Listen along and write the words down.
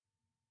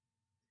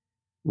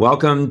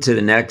Welcome to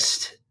the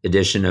next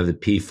edition of the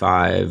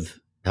P5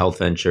 Health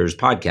Ventures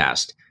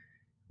podcast.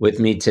 With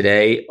me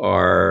today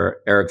are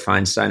Eric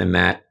Feinstein and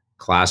Matt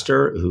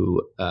Claster,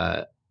 who,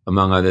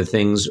 among other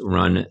things,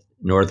 run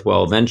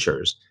Northwell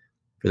Ventures.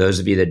 For those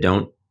of you that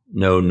don't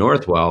know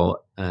Northwell,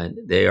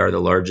 they are the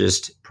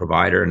largest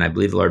provider and I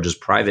believe the largest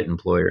private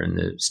employer in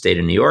the state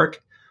of New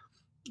York.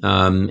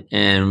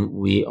 And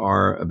we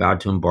are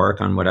about to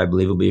embark on what I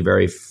believe will be a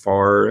very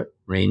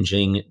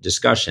far-ranging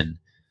discussion.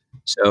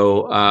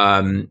 So,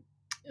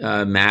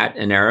 Matt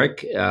and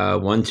Eric,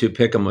 1-2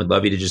 pick 'em. Would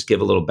love you to just give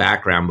a little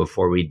background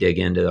before we dig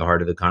into the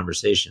heart of the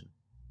conversation.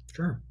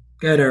 Sure.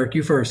 Go ahead, Eric.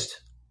 You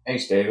first.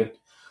 Thanks, David.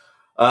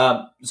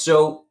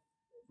 So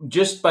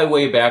just by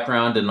way of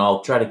background, and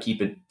I'll try to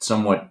keep it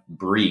somewhat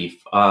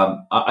brief,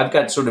 I've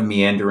got sort of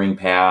meandering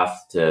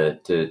path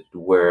to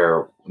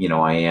where,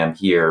 I am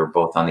here,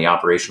 both on the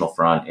operational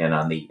front and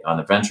on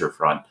the venture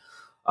front.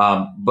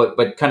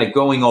 But kind of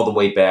going all the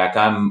way back,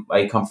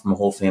 I come from a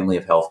whole family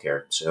of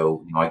healthcare.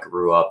 So, I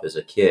grew up as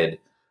a kid,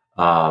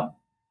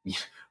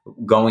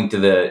 going to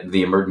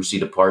the emergency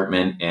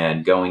department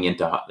and going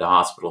into the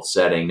hospital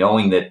setting,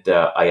 knowing that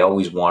I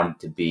always wanted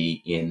to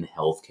be in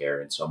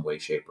healthcare in some way,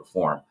 shape, or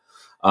form.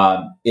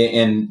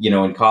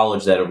 In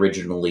college, that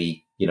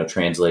originally,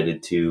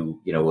 translated to,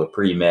 a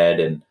pre-med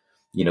and,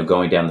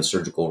 going down the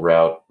surgical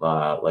route,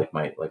 like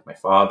my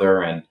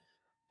father. And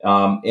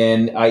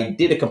I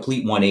did a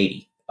complete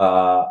 180.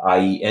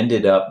 I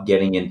ended up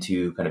getting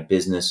into kind of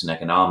business and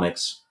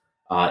economics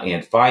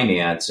and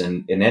finance,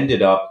 and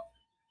ended up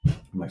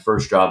my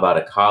first job out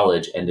of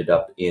college ended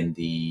up in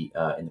the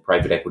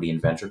private equity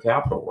and venture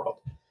capital world,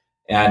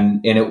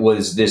 and it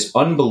was this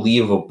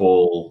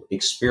unbelievable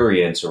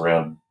experience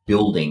around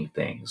building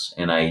things.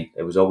 And I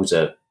was always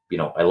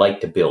I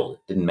liked to build.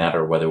 It didn't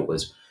matter whether it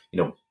was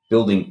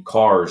building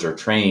cars or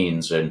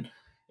trains, and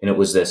it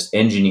was this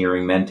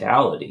engineering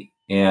mentality.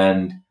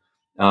 And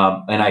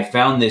I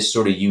found this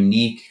sort of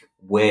unique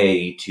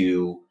way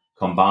to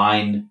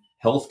combine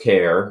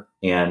healthcare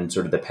and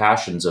sort of the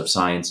passions of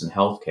science and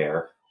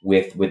healthcare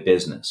with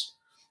business.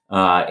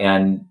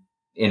 And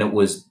it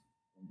was,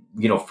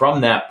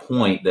 from that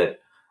point that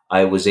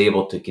I was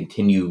able to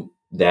continue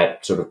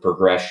that sort of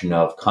progression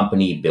of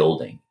company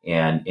building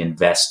and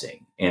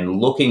investing and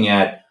looking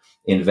at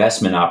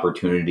investment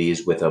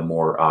opportunities with a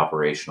more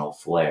operational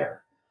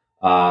flair.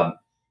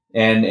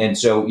 And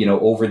so,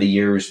 over the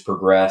years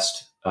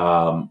progressed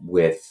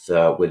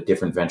with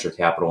different venture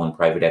capital and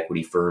private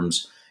equity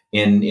firms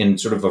in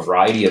sort of a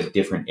variety of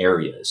different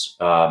areas.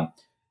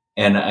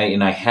 And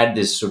I had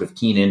this sort of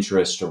keen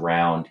interest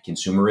around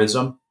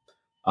consumerism,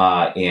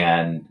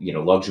 and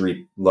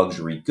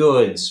luxury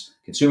goods,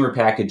 consumer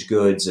packaged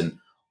goods, and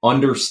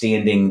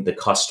understanding the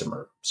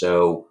customer.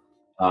 So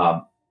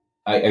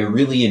I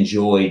really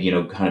enjoyed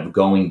kind of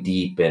going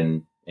deep,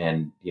 and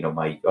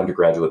my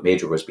undergraduate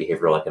major was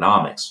behavioral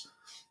economics,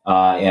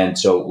 and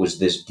so it was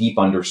this deep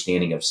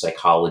understanding of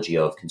psychology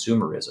of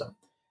consumerism,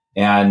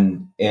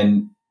 and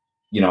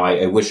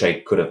I wish I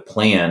could have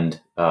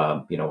planned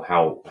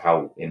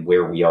how and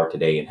where we are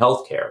today in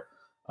healthcare.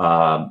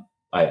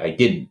 I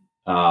didn't,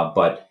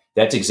 but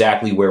that's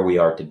exactly where we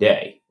are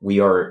today. We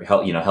are,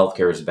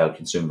 healthcare is about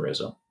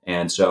consumerism.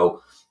 And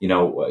so,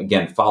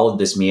 again, followed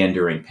this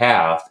meandering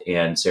path,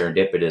 and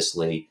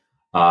serendipitously,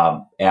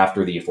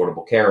 after the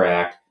Affordable Care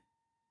Act,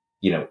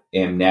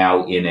 am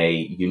now in a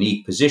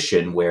unique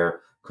position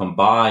where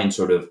combined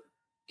sort of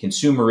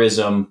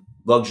consumerism,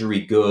 luxury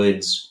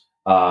goods,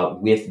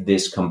 with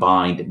this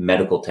combined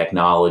medical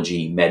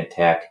technology, med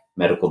tech,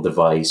 medical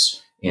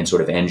device, and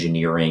sort of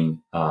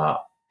engineering,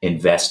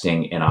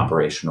 investing, and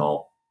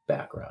operational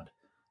background.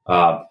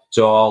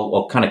 So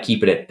I'll kind of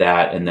keep it at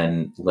that, and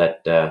then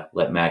let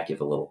Matt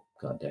give a little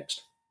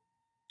context.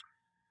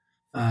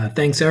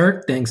 Thanks,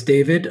 Eric. Thanks,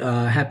 David.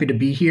 Happy to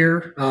be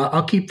here.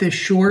 I'll keep this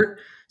short.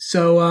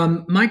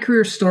 So my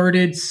career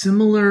started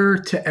similar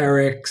to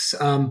Eric's.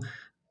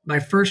 My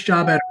first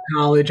job out of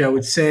college, I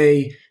would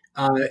say,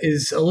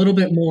 is a little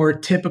bit more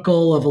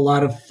typical of a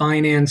lot of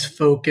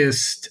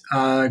finance-focused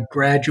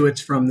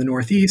graduates from the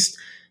Northeast.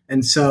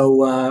 And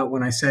so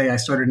when I say I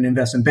started in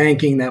investment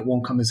banking, that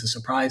won't come as a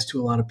surprise to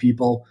a lot of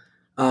people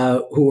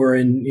who are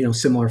in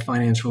similar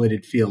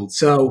finance-related fields.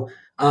 So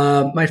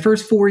my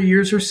first 4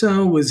 years or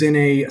so was in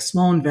a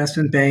small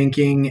investment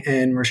banking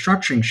and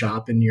restructuring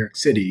shop in New York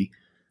City.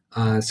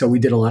 So we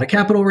did a lot of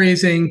capital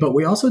raising, but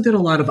we also did a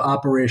lot of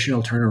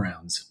operational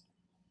turnarounds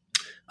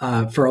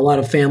for a lot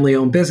of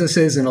family-owned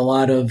businesses and a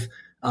lot of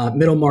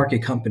middle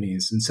market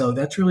companies. And so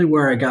that's really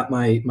where I got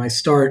my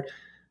start,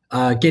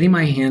 getting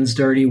my hands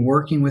dirty,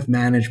 working with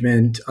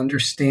management,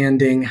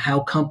 understanding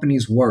how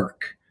companies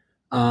work.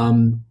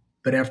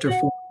 But after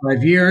 4 or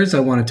 5 years,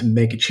 I wanted to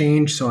make a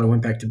change. So I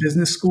went back to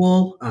business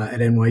school at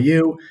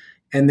NYU.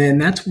 And then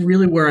that's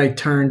really where I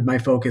turned my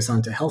focus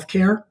onto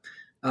healthcare.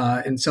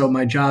 And so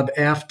my job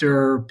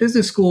after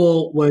business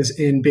school was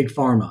in big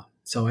pharma.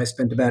 So I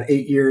spent about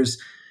 8 years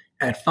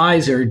at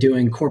Pfizer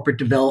doing corporate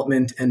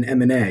development and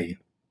M&A.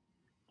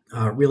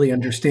 really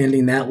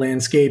understanding that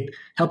landscape,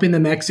 helping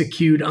them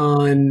execute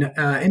on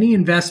any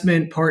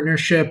investment,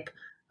 partnership,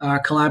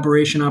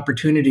 collaboration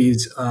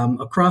opportunities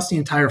across the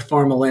entire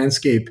pharma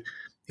landscape,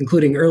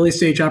 including early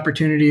stage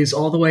opportunities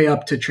all the way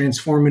up to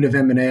transformative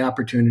M&A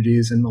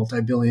opportunities and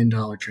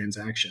multi-billion-dollar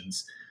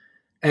transactions.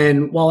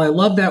 And while I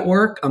love that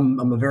work,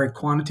 I'm a very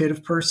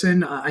quantitative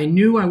person. I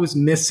knew I was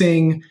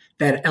missing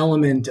that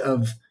element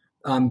of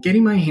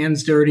getting my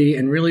hands dirty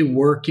and really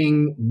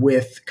working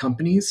with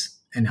companies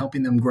and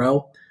helping them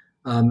grow.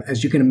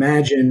 As you can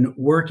imagine,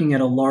 working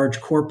at a large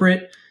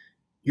corporate,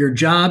 your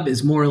job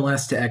is more or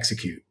less to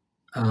execute.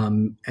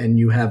 And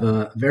you have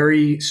a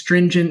very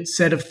stringent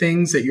set of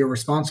things that you're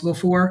responsible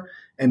for.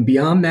 And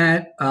beyond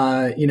that,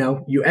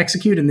 you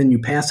execute and then you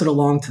pass it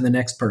along to the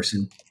next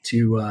person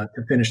to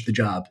finish the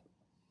job.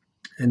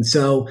 And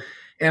so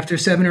after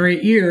 7 or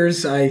 8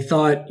 years, I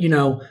thought,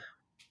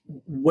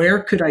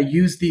 where could I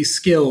use these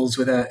skills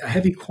with a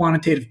heavy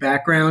quantitative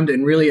background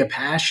and really a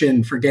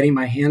passion for getting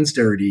my hands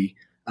dirty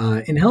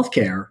in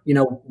healthcare?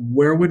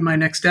 Where would my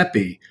next step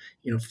be?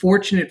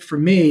 Fortunate for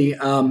me,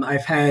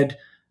 I've had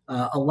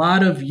a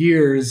lot of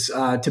years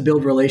to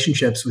build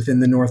relationships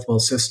within the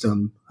Northwell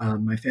system.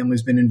 My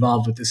family's been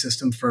involved with the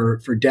system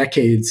for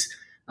decades.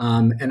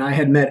 And I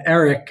had met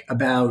Eric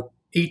about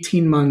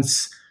 18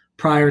 months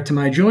prior to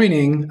my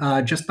joining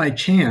just by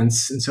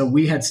chance. And so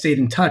we had stayed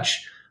in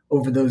touch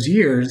over those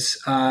years.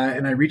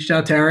 And I reached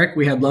out to Eric.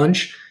 We had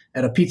lunch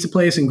at a pizza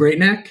place in Great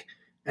Neck.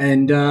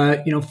 And,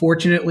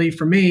 fortunately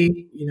for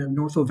me,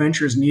 Northwell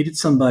Ventures needed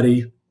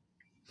somebody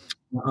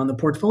on the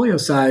portfolio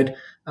side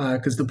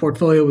because the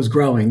portfolio was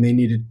growing. They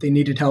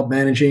needed help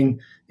managing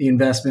the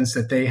investments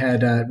that they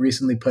had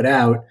recently put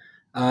out.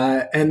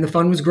 And the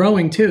fund was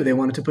growing too. They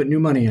wanted to put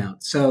new money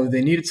out. So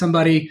they needed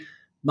somebody.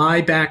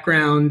 My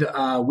background,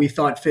 we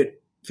thought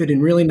fit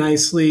in really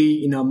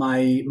nicely.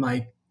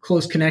 My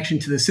close connection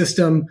to the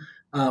system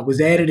was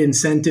added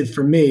incentive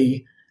for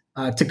me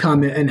to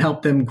come and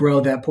help them grow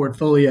that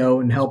portfolio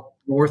and help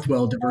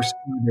Northwell diversify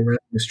their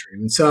revenue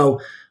stream. And so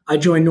I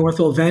joined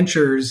Northwell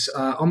Ventures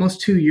almost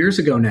 2 years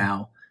ago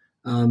now.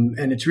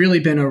 And it's really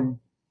been a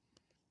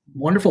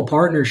wonderful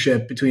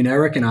partnership between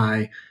Eric and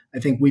I. I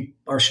think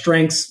our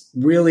strengths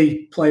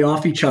really play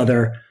off each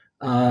other.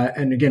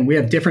 And again, we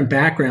have different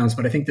backgrounds,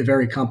 but I think they're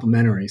very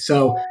complementary.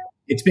 So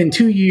it's been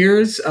 2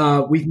 years.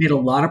 We've made a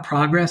lot of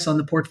progress on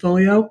the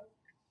portfolio.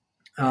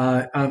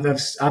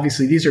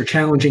 Obviously, these are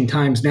challenging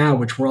times now,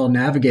 which we're all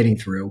navigating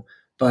through.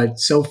 But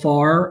so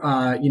far,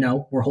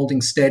 we're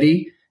holding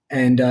steady,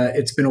 and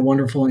it's been a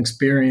wonderful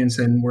experience,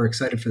 and we're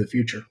excited for the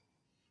future.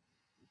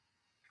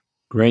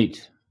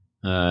 Great.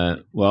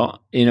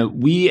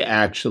 We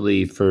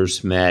actually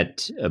first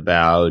met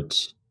about,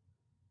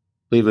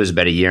 I believe it was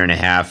about a year and a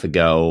half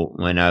ago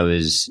when I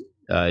was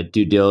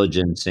due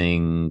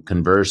diligencing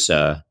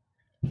Conversa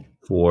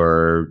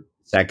for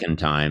second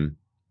time.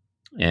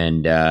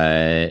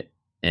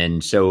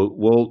 And so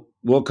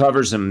we'll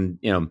cover some,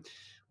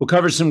 we'll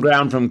cover some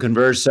ground from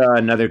Conversa,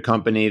 another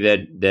company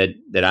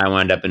that I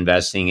wound up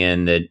investing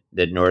in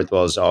that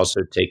Northwell has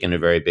also taken a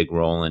very big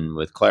role in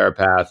with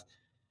Claripath.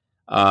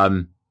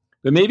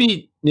 But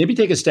maybe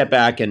take a step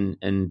back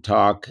and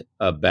talk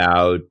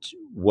about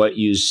what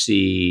you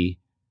see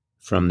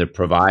from the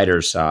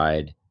provider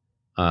side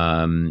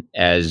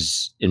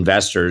as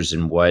investors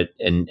and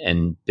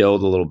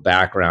build a little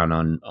background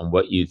on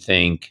what you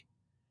think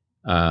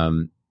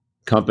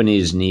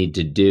companies need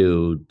to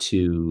do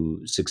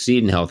to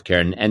succeed in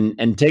healthcare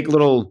and take a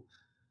little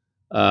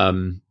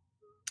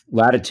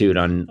latitude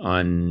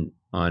on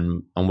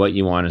what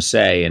you want to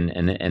say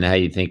and how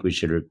you think we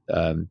should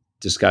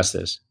discuss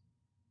this.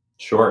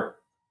 Sure.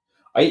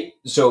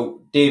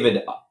 So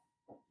David,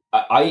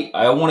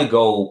 I want to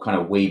go kind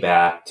of way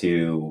back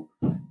to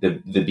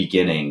the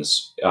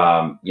beginnings.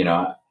 I've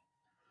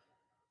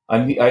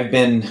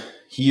been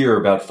here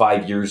about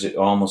 5 years,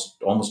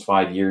 almost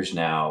 5 years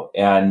now.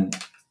 And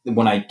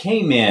when I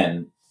came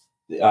in,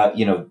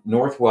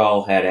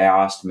 Northwell had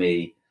asked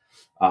me,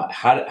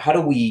 how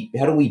do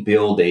we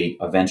build a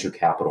venture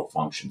capital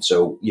function?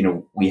 So,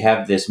 we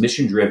have this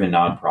mission-driven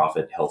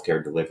nonprofit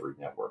healthcare delivery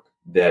network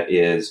that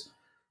is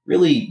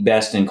really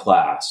best in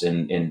class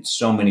in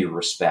so many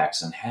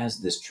respects and has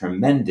this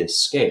tremendous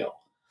scale.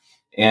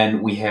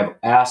 And we have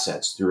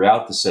assets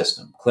throughout the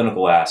system,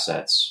 clinical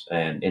assets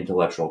and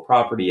intellectual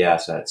property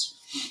assets.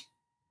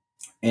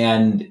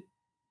 And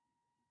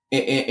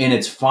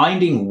it's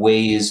finding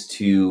ways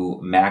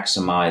to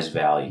maximize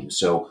value.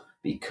 So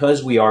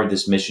because we are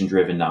this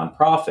mission-driven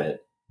nonprofit,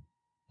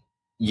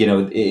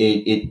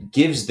 it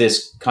gives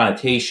this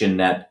connotation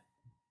that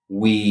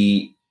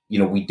we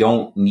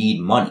don't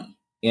need money.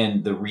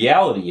 And the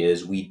reality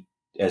is we,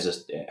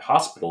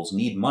 hospitals,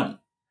 need money.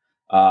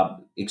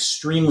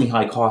 Extremely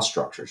high cost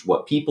structures.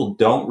 What people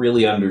don't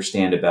really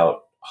understand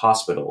about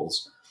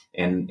hospitals,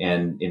 and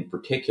in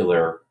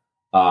particular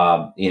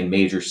in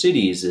major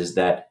cities, is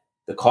that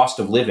the cost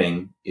of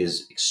living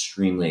is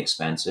extremely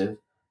expensive.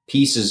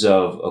 Pieces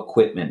of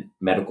equipment,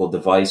 medical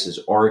devices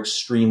are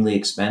extremely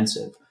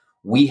expensive.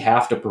 We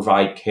have to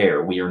provide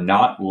care. We are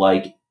not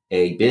like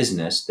a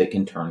business that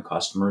can turn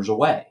customers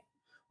away.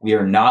 We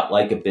are not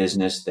like a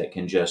business that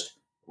can just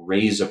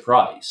raise a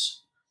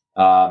price.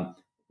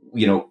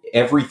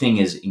 Everything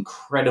is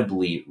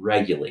incredibly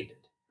regulated.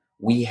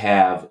 We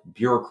have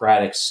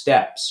bureaucratic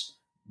steps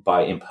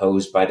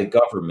imposed by the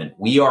government.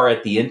 We are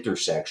at the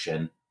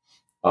intersection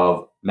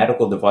of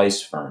medical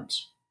device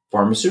firms,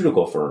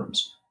 pharmaceutical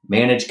firms,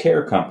 managed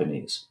care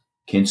companies,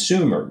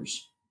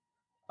 consumers,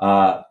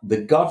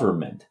 the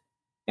government,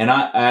 and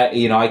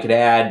I could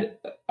add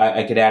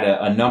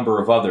a number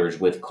of others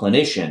with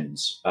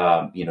clinicians,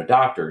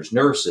 doctors,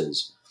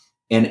 nurses,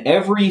 and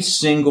every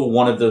single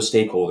one of those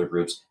stakeholder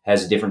groups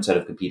has a different set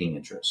of competing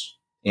interests,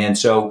 and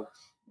so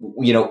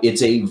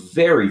it's a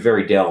very,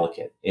 very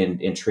delicate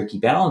and tricky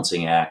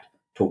balancing act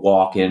to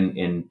walk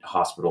in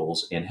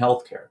hospitals and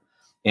healthcare.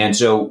 And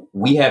so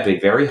we have a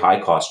very high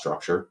cost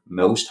structure.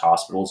 Most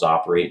hospitals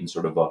operate in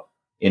sort of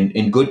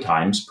in good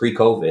times,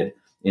 pre-COVID,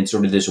 in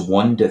sort of this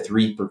 1 to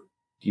 3%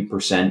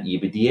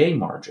 EBITDA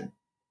margin.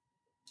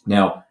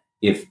 Now,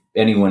 if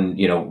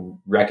anyone,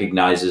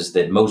 recognizes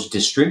that most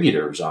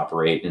distributors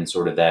operate in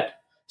sort of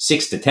that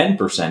 6 to 10%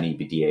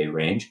 EBITDA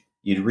range,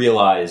 you'd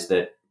realize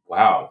that,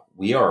 wow,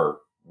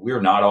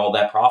 we're not all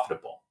that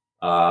profitable.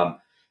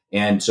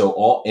 And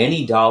so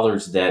any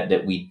dollars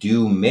that we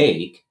do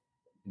make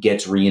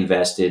gets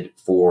reinvested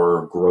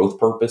for growth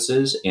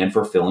purposes and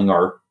fulfilling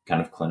our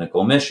kind of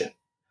clinical mission.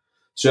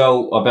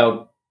 So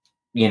about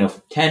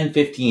 10,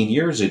 15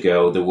 years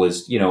ago, there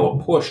was, a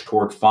push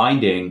toward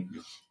finding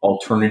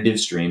alternative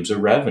streams of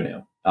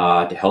revenue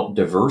to help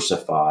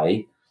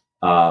diversify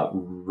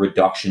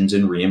reductions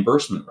in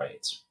reimbursement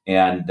rates.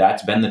 And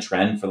that's been the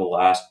trend for the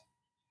last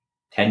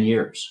 10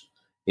 years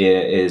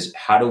is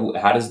how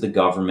does the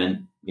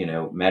government,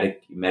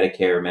 Medicare,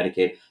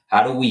 Medicaid,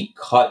 how do we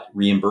cut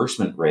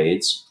reimbursement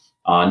rates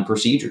on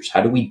procedures?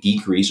 How do we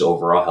decrease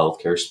overall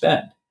healthcare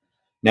spend?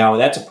 Now,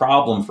 that's a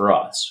problem for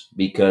us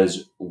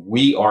because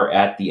we are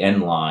at the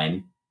end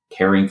line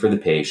caring for the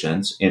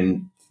patients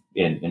and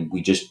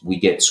we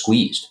get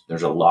squeezed.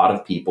 There's a lot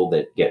of people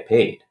that get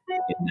paid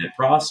in that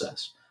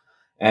process.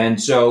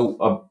 And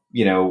so,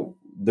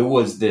 there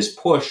was this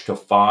push to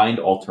find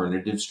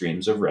alternative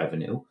streams of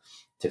revenue,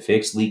 to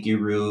fix leaky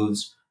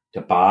roofs,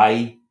 to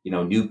buy,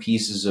 new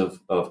pieces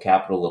of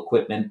capital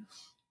equipment,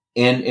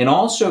 and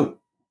also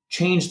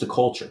change the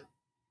culture.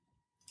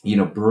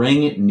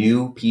 Bring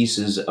new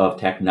pieces of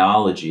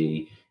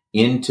technology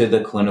into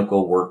the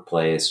clinical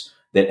workplace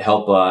that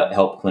help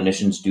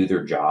clinicians do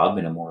their job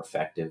in a more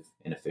effective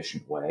and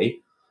efficient way,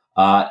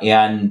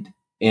 and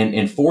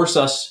force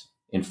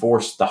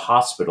the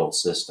hospital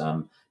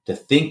system to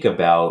think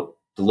about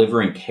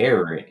delivering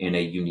care in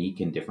a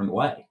unique and different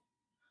way.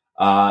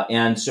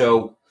 And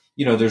so,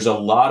 there's a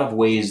lot of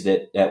ways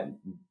that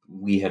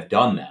we have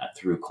done that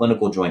through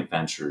clinical joint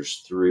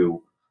ventures,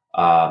 through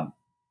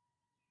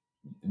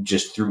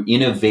through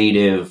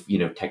innovative,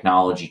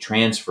 technology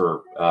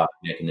transfer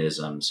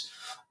mechanisms,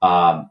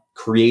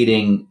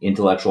 creating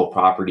intellectual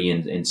property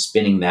and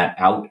spinning that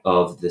out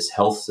of this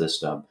health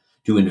system,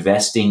 to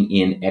investing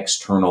in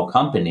external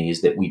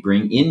companies that we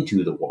bring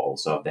into the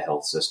walls of the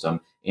health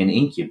system and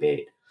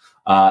incubate.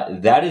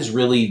 That is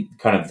really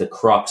kind of the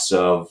crux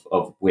of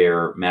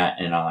where Matt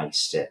and I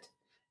sit.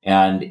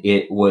 And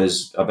it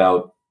was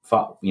about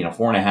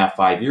 4.5,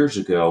 5 years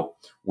ago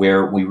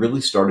where we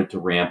really started to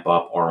ramp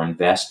up our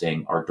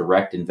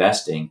direct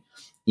investing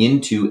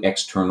into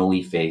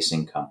externally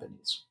facing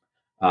companies,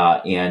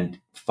 and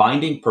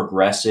finding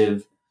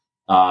progressive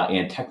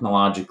and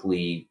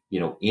technologically,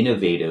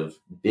 innovative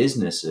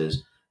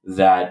businesses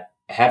that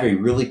have a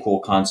really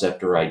cool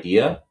concept or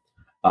idea,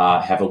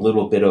 have a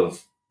little bit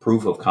of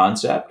proof of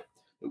concept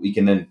that we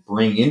can then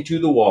bring into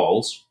the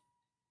walls,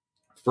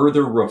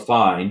 further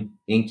refine,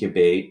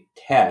 incubate,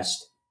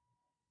 test,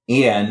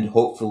 and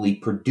hopefully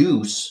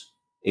produce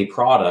a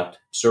product,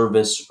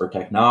 service, or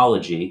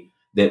technology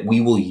that we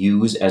will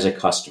use as a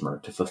customer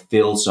to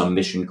fulfill some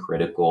mission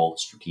critical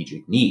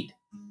strategic need,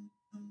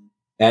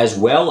 as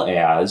well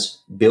as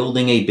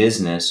building a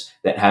business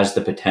that has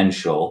the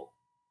potential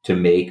to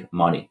make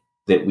money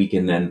that we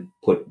can then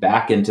put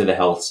back into the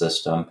health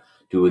system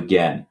to,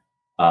 again,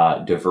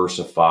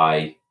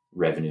 diversify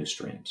revenue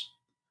streams.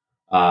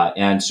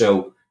 And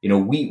so,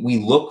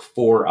 we look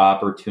for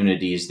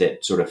opportunities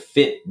that sort of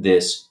fit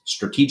this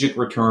strategic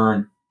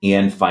return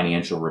and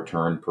financial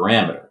return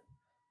parameter.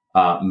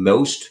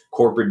 Most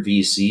corporate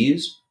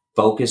VCs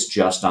focus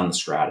just on the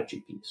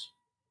strategy piece.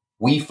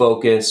 We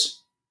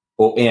focus,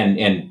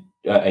 and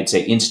I'd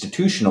say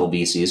institutional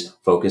VCs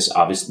focus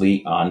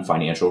obviously on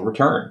financial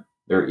return.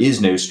 There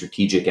is no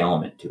strategic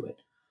element to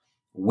it.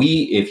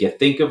 If you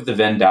think of the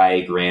Venn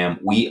diagram,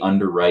 we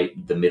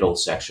underwrite the middle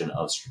section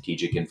of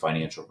strategic and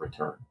financial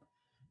return.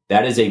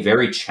 That is a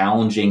very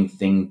challenging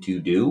thing to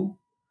do,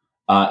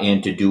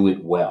 and to do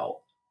it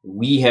well.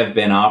 We have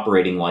been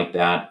operating like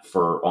that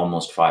for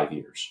almost 5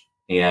 years.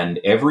 And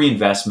every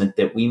investment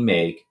that we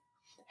make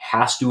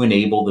has to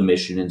enable the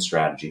mission and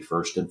strategy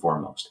first and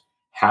foremost,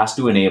 has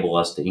to enable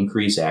us to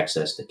increase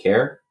access to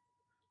care,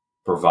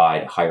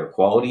 provide higher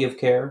quality of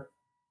care,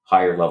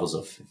 higher levels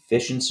of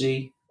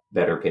efficiency,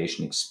 better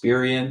patient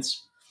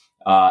experience.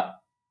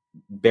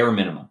 Bare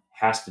minimum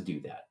has to do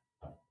that,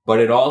 but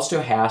it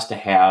also has to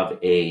have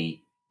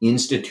a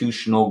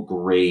institutional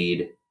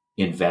grade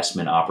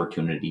investment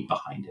opportunity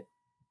behind it.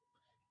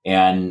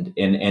 And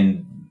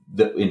in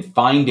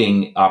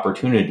finding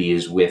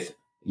opportunities with,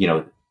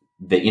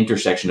 the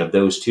intersection of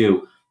those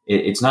two,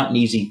 it's not an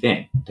easy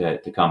thing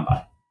to come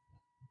by.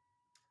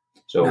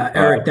 So,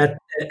 Eric,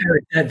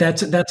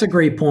 that's a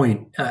great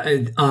point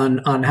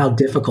on how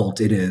difficult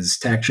it is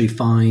to actually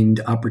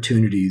find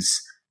opportunities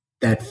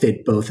that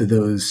fit both of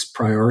those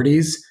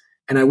priorities.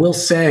 And I will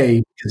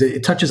say, because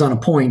it touches on a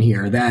point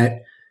here,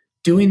 that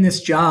doing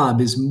this job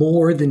is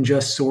more than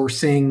just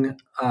sourcing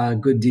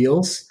good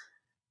deals.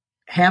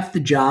 Half the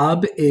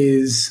job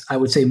is, I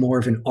would say, more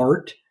of an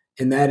art,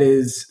 and that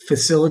is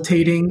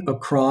facilitating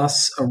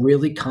across a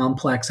really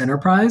complex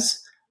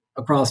enterprise,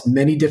 across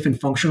many different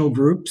functional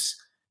groups,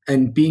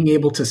 and being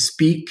able to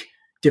speak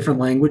different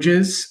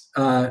languages,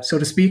 so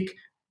to speak,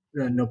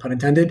 no pun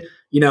intended,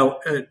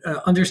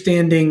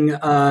 understanding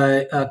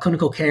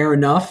clinical care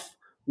enough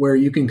where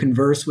you can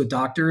converse with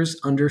doctors,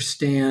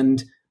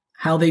 understand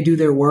how they do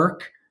their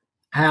work,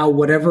 how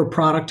whatever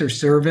product or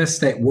service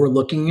that we're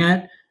looking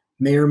at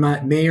may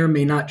or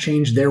may not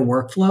change their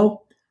workflow,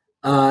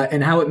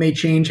 and how it may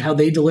change how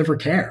they deliver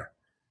care.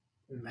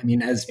 I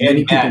mean, as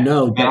many people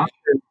know, doctors,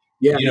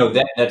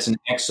 that's an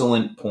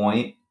excellent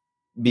point,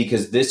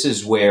 because this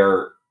is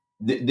where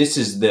this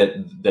is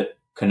the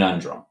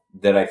conundrum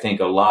that I think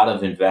a lot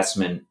of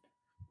investment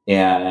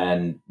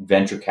and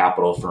venture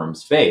capital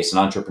firms face and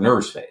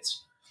entrepreneurs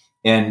face.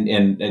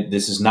 And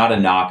this is not a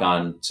knock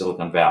on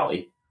Silicon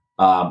Valley,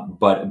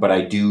 but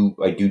I do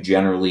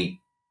generally,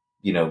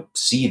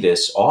 see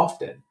this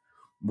often,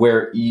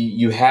 where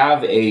you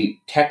have a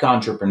tech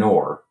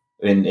entrepreneur,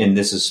 and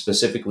this is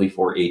specifically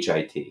for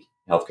HIT,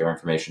 healthcare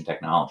information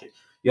technology.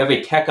 You have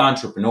a tech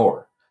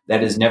entrepreneur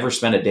that has never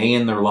spent a day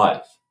in their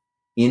life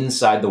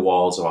inside the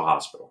walls of a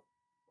hospital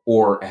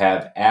or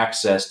have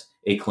accessed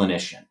a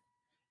clinician.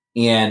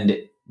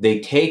 And they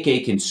take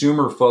a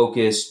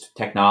consumer-focused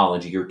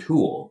technology or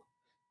tool,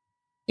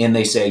 and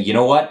they say, you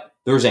know what?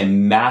 There's a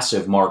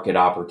massive market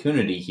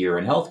opportunity here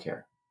in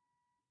healthcare.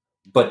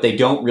 But they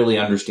don't really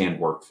understand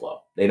workflow.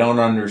 They don't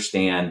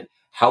understand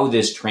how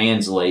this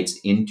translates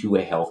into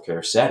a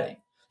healthcare setting.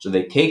 So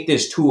they take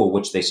this tool,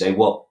 which they say,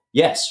 well,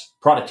 yes,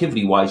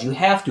 productivity-wise, you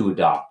have to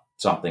adopt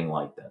something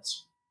like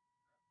this.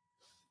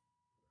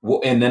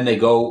 And then they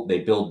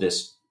build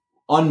this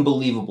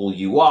unbelievable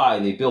UI.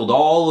 They build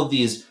all of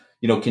these,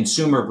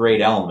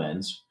 consumer-grade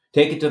elements,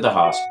 take it to the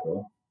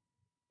hospital,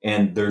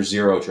 and there's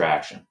zero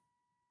traction.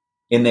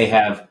 And they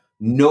have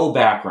no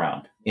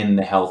background in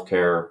the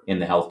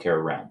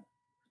healthcare realm.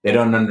 They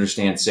don't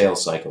understand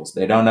sales cycles.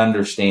 They don't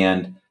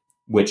understand,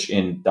 which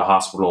in the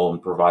hospital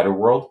and provider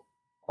world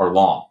are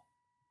long,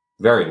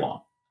 very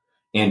long,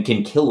 and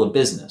can kill a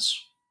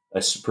business,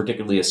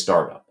 particularly a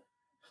startup.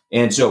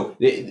 And so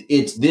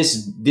it's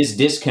this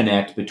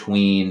disconnect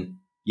between,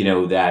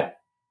 that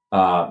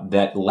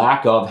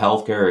lack of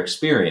healthcare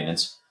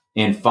experience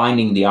and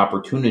finding the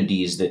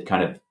opportunities that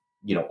kind of,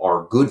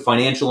 are good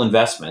financial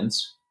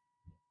investments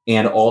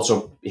and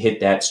also hit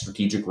that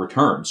strategic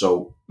return.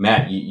 So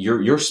Matt,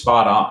 you're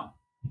spot on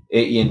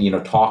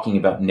in, talking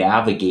about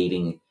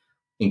navigating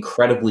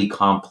incredibly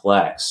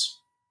complex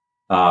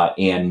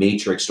and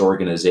matrixed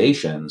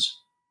organizations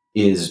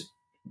is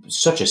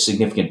such a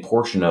significant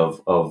portion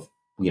of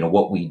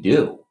what we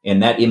do,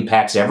 and that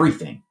impacts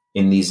everything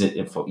in these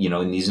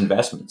in these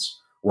investments,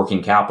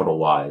 working capital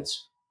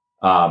wise,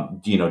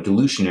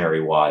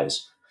 dilutionary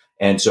wise.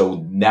 And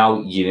so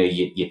now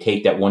you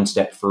take that one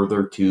step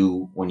further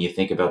to when you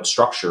think about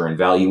structure and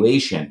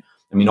valuation.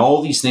 I mean,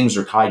 all these things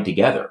are tied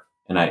together,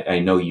 and I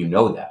know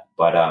that,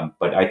 but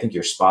I think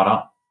you're spot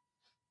on.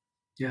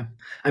 Yeah,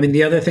 I mean,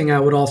 the other thing I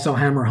would also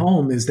hammer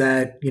home is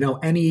that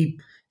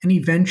any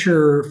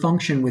venture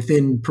function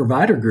within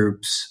provider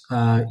groups,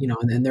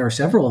 and there are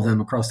several of them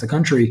across the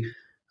country.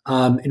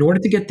 In order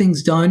to get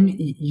things done,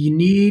 you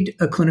need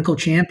a clinical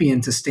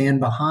champion to stand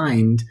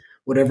behind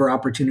whatever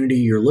opportunity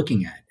you're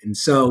looking at. And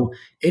so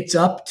it's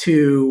up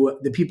to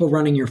the people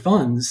running your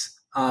funds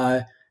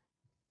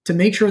to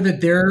make sure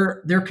that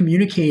they're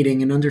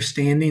communicating and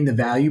understanding the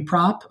value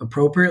prop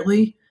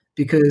appropriately,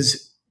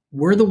 because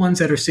we're the ones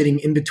that are sitting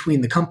in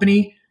between the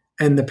company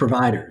and the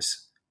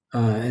providers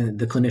and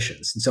the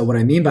clinicians. And so what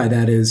I mean by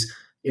that is,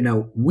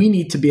 we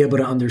need to be able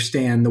to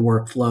understand the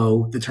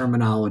workflow, the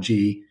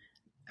terminology,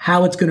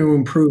 how it's going to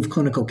improve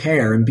clinical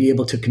care, and be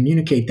able to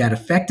communicate that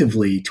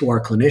effectively to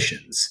our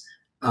clinicians.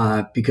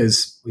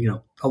 Because,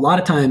 a lot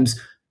of times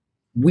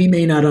we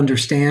may not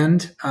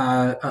understand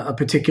a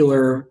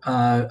particular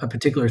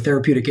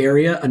therapeutic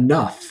area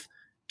enough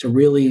to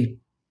really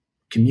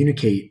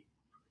communicate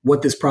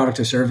what this product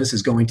or service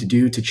is going to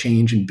do to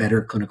change and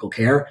better clinical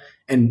care.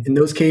 And in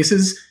those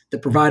cases, the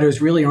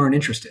providers really aren't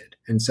interested.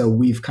 And so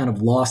we've kind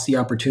of lost the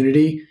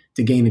opportunity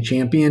to gain a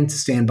champion to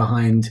stand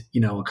behind,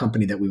 a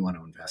company that we want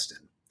to invest in.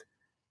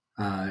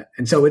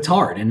 And so it's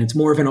hard, and it's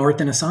more of an art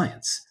than a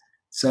science.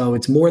 So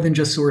it's more than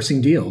just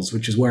sourcing deals,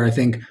 which is where I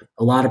think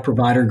a lot of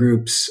provider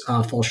groups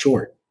fall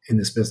short in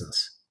this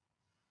business.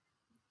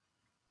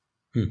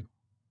 You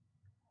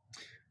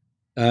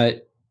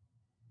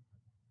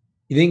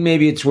think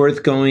maybe it's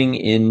worth going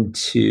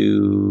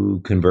into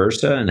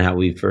Conversa and how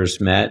we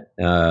first met,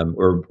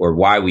 or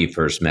why we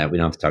first met? We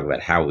don't have to talk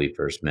about how we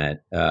first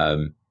met,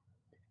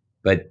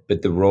 but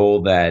the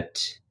role that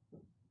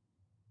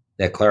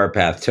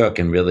Claripath took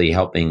in really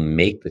helping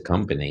make the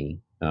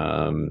company,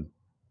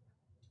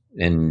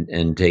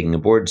 and taking a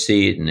board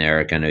seat. And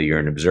Eric, I know you're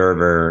an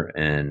observer,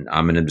 and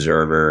I'm an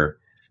observer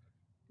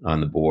on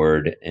the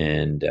board,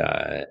 and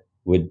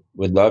would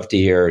love to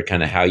hear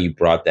kind of how you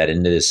brought that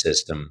into the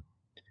system.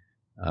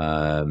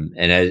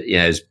 And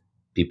as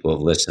people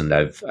have listened,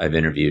 I've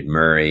interviewed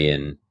Murray,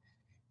 and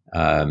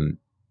I,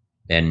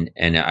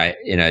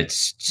 it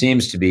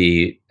seems to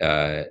be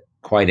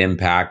quite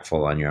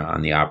impactful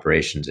on the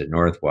operations at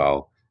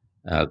Northwell,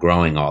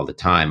 growing all the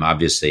time.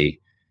 Obviously,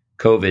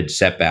 COVID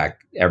set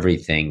back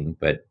everything,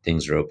 but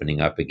things are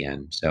opening up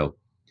again. So,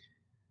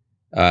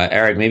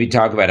 Eric, maybe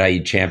talk about how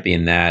you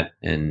championed that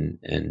and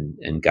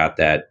got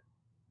that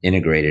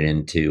integrated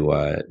into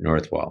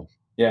Northwell.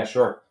 Yeah,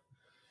 sure.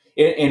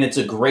 And it's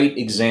a great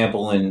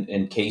example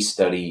and case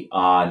study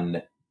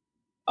on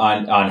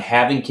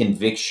having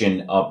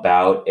conviction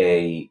about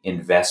a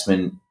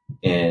investment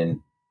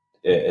in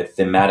a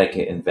thematic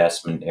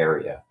investment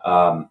area.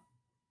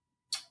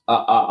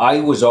 I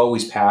was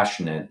always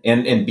passionate,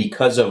 and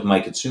because of my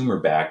consumer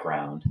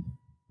background,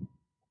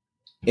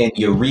 and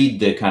you read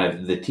the kind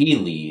of the tea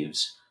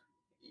leaves,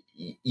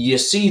 you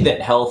see that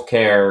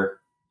healthcare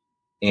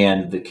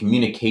and the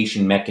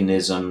communication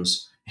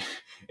mechanisms,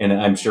 and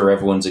I'm sure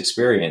everyone's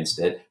experienced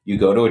it. You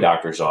go to a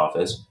doctor's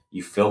office,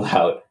 you fill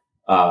out,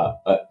 on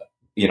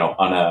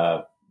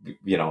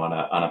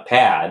a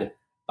pad,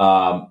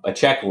 a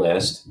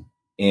checklist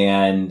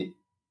and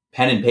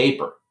pen and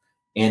paper.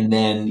 And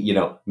then,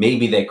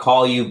 maybe they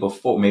call you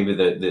before, maybe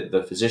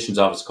the physician's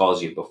office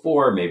calls you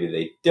before, maybe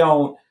they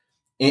don't.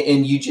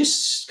 And you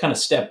just kind of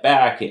step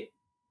back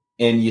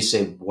and you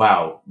say,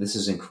 wow, this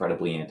is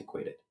incredibly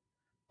antiquated.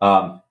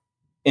 And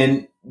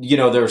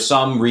there are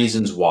some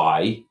reasons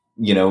why,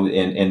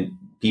 and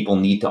people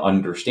need to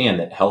understand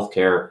that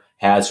healthcare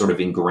has sort of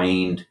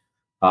ingrained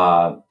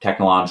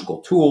technological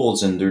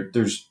tools, and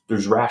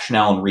there's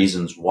rationale and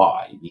reasons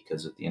why,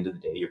 because at the end of the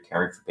day, you're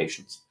caring for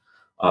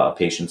a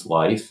patient's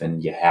life,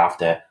 and you have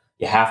to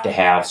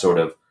have sort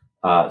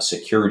of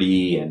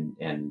security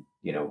and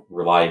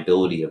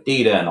reliability of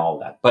data and all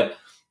that. But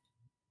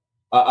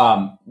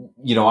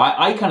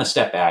I kind of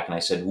stepped back and I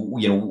said,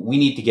 we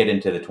need to get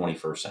into the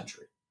 21st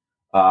century.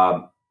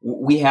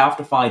 We have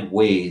to find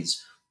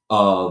ways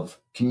of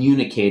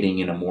communicating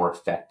in a more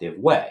effective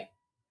way.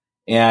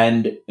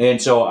 And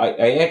so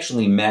I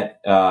actually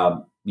met,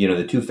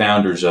 the two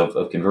founders of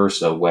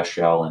Conversa, Wes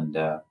Schell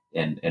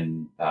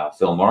and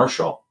Phil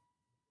Marshall.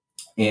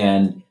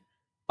 And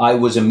I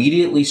was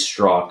immediately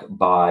struck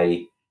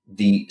by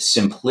the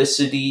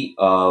simplicity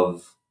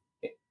of,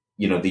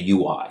 the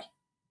UI.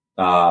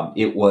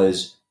 It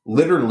was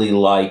literally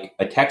like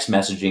a text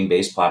messaging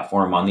based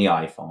platform on the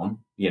iPhone,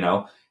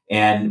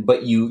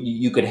 but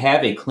you could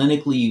have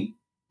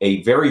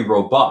a very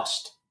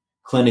robust,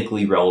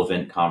 clinically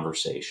relevant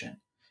conversation,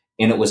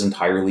 and it was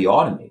entirely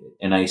automated.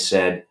 And I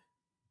said,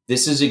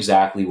 this is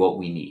exactly what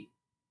we need.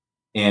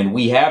 And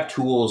we have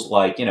tools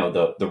like,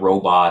 the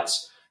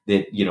robots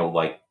that,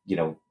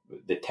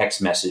 the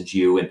text message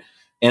you.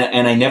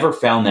 And I never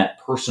found that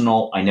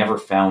personal. I never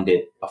found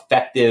it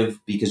effective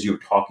because you're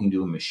talking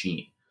to a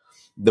machine.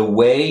 The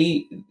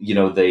way,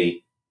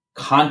 the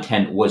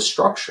content was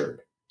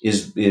structured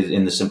is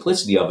in the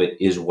simplicity of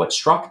it is what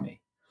struck me,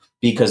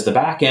 because the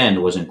back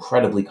end was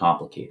incredibly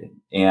complicated.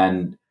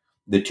 And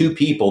the two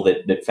people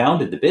that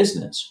founded the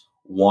business,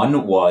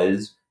 one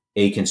was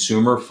a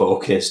consumer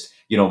focused,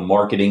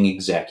 marketing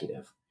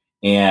executive,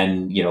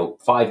 and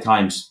 5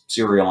 times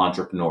serial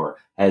entrepreneur,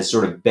 has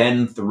sort of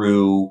been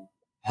through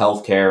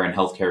healthcare and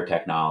healthcare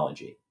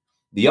technology.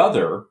 The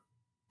other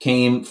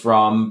came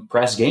from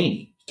Press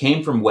Ganey,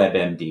 came from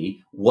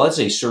WebMD, was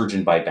a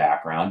surgeon by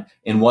background,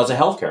 and was a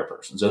healthcare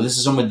person. So this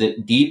is someone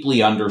that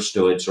deeply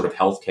understood sort of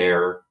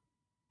healthcare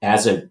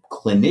as a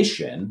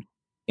clinician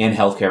and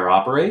healthcare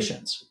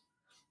operations.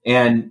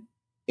 And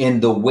in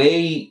the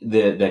way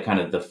the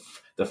kind of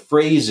the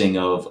phrasing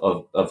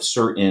of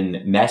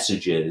certain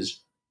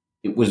messages,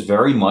 it was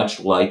very much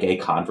like a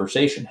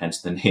conversation,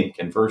 hence the name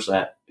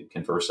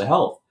Conversa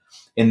Health.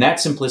 And that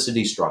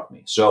simplicity struck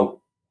me.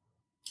 So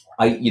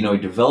I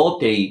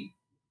developed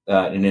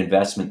an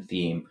investment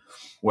theme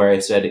where I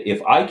said,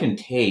 if I can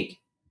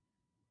take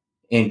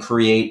and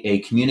create a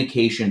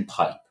communication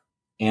pipe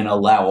and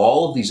allow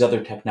all of these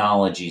other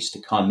technologies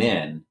to come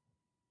in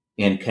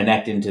and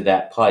connect into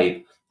that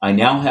pipe, I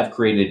now have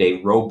created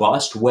a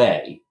robust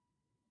way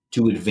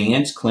to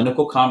advance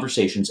clinical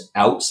conversations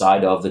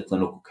outside of the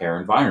clinical care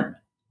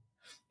environment.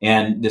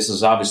 And this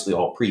is obviously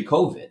all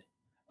pre-COVID.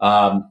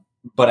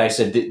 But I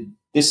said,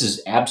 this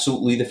is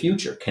absolutely the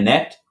future.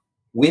 Connect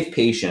with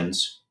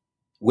patients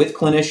with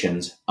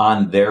clinicians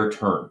on their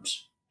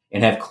terms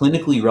and have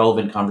clinically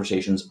relevant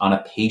conversations on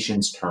a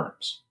patient's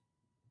terms.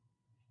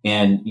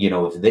 And,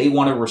 if they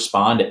want to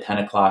respond at 10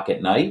 o'clock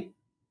at night,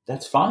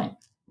 that's fine.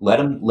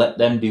 Let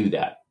them do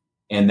that.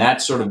 And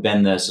that's sort of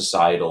been the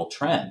societal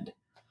trend.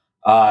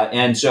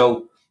 And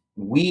so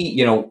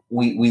we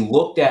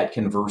looked at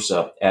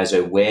Conversa as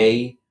a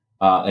way,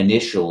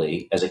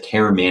 initially, as a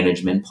care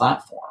management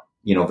platform,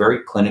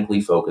 very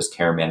clinically focused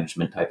care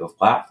management type of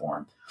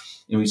platform.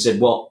 And we said,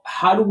 well,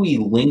 how do we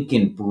link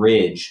and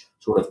bridge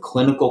sort of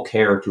clinical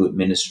care to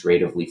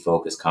administratively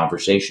focused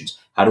conversations?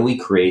 How do we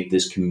create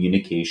this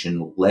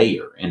communication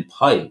layer and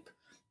pipe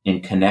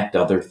and connect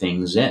other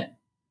things in?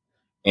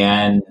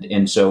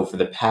 And so for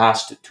the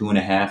past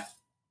 2.5,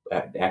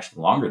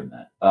 actually longer than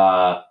that,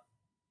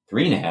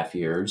 3.5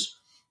 years,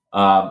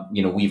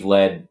 we've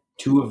led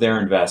 2 of their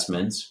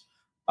investments,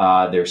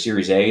 their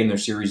Series A and their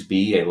Series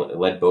B. I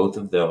led both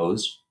of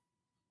those.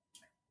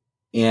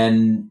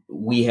 And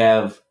we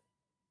have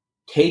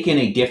taken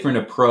a different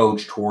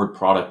approach toward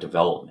product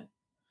development.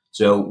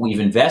 So we've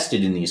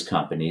invested in these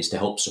companies to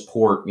help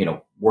support,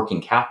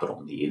 working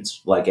capital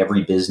needs like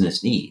every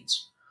business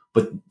needs.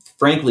 But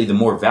frankly, the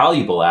more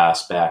valuable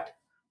aspect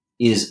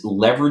is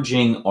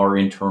leveraging our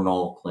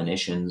internal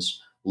clinicians,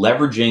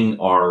 leveraging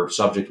our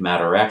subject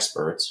matter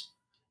experts,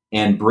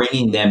 and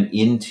bringing them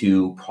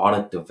into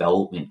product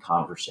development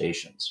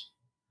conversations.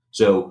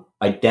 So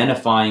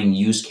identifying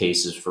use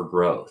cases for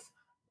growth,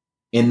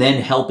 and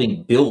then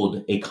helping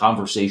build a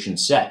conversation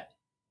set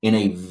in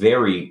a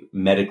very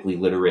medically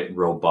literate,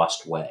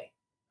 robust way.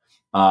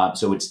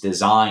 So it's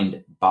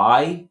designed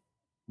by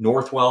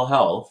Northwell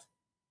Health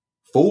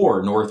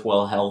for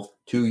Northwell Health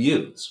to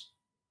use.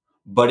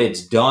 But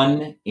it's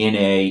done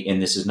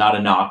and this is not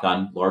a knock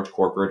on large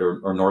corporate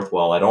or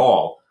Northwell at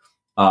all,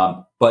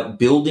 but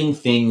building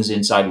things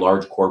inside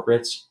large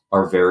corporates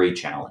are very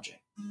challenging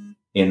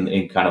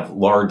in kind of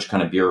large,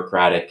 kind of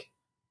bureaucratic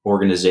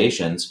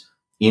organizations.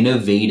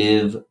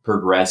 Innovative,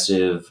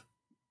 progressive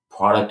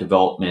product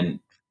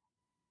development,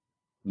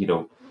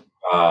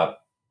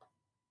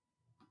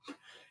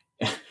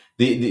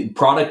 the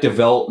product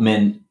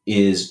development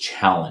is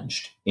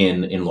challenged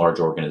in large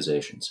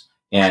organizations,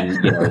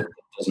 and it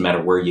doesn't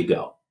matter where you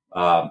go.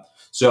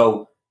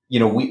 So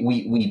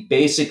we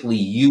basically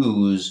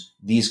use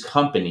these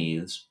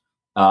companies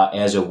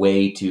as a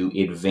way to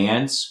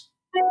advance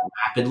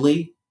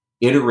rapidly,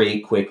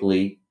 iterate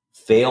quickly,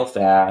 fail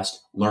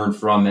fast, learn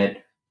from it,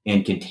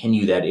 and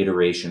continue that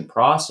iteration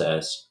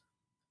process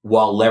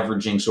while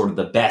leveraging sort of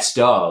the best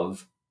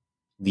of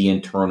the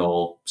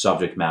internal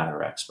subject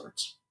matter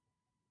experts.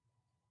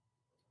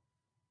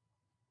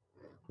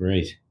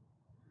 Great.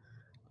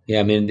 Yeah,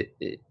 I mean,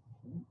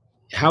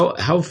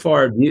 how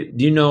far do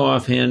you know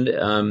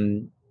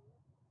offhand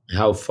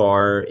how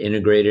far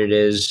integrated it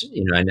is?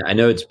 I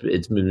know it's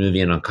been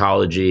moving in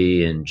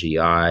oncology and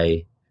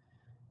GI,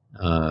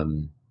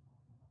 and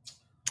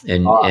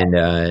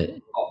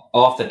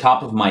off the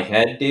top of my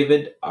head,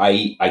 David,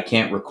 I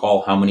can't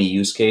recall how many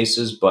use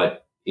cases,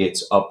 but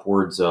it's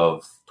upwards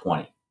of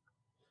 20.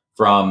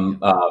 From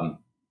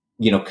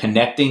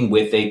connecting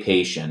with a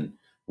patient,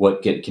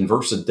 what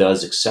Conversa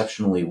does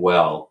exceptionally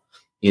well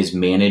is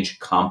manage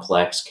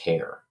complex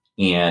care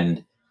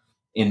and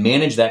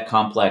manage that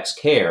complex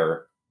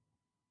care,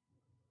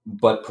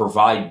 but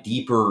provide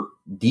deeper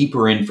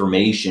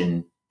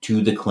information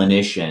to the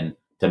clinician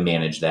to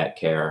manage that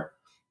care.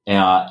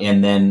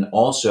 And then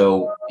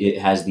also it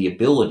has the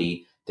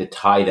ability to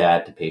tie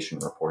that to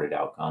patient-reported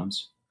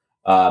outcomes.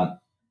 And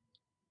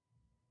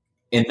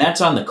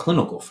that's on the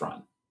clinical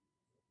front.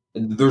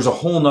 There's a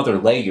whole nother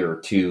layer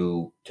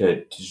to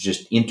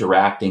just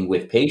interacting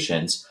with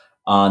patients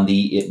on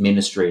the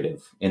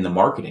administrative and the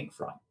marketing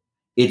front.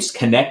 It's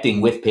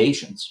connecting with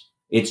patients.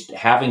 It's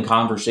having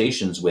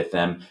conversations with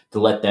them to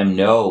let them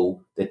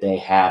know that they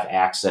have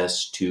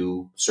access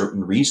to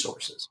certain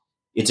resources.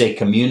 It's a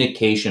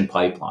communication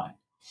pipeline.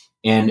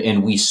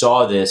 And we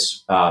saw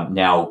this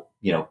now,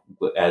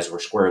 as we're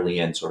squarely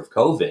in sort of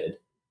COVID,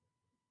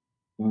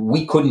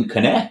 we couldn't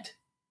connect.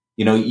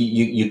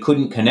 You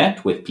couldn't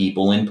connect with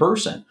people in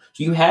person.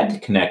 So you had to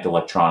connect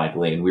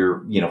electronically. And we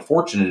were,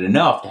 fortunate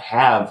enough to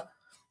have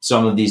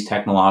some of these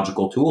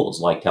technological tools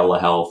like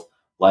telehealth,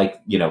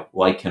 like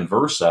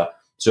Conversa.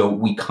 So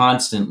we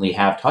constantly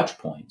have touch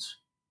points.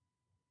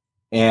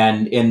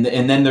 And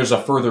then there's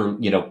a further,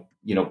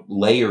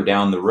 layer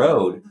down the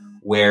road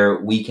where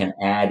we can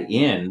add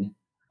in,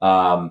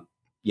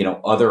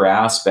 other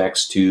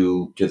aspects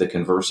to the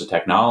Conversa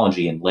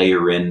technology and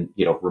layer in,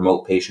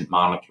 remote patient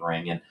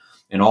monitoring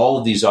and all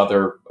of these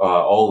other,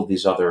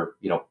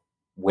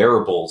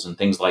 wearables and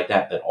things like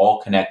that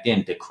all connect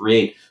in to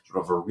create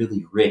sort of a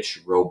really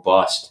rich,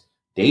 robust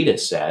data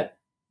set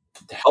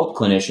to help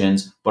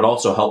clinicians, but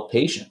also help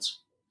patients.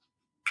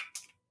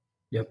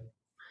 Yep.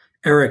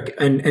 Eric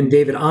and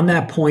David, on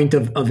that point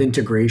of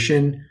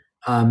integration,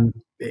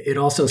 it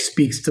also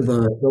speaks to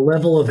the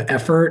level of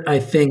effort I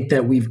think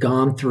that we've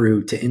gone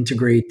through to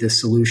integrate this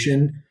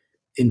solution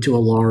into a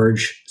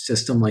large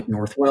system like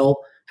Northwell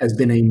has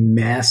been a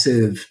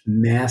massive,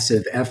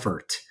 massive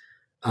effort.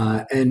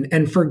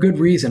 And for good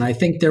reason. I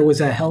think there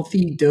was a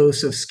healthy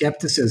dose of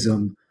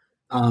skepticism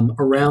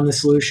around the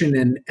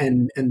solution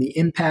and the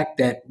impact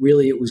that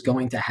really it was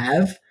going to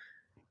have.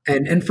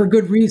 And for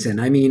good reason.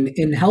 I mean,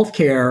 in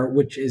healthcare,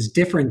 which is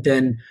different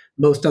than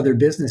most other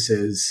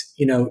businesses,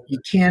 you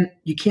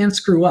can't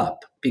screw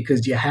up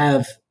because you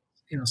have,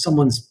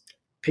 someone's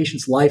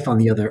patient's life on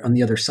the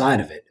other side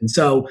of it. And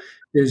so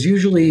there's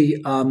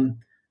usually I don't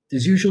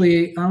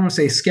want to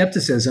say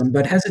skepticism,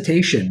 but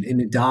hesitation in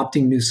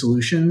adopting new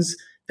solutions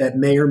that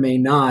may or may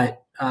not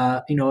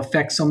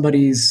affect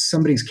somebody's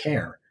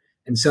care.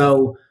 And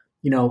so,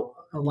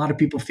 a lot of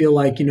people feel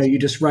like, you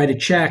just write a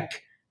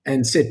check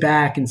and sit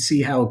back and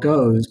see how it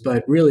goes.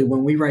 But really,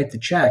 when we write the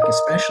check,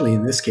 especially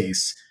in this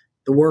case,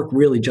 the work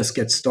really just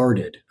gets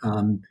started.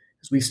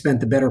 Because we've spent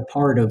the better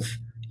part of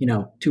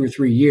 2 or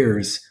 3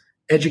 years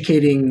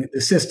educating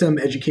the system,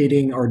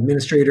 educating our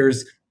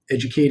administrators,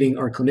 educating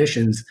our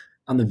clinicians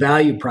on the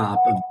value prop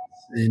of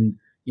this. And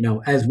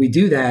as we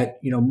do that,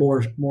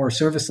 more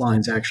service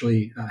lines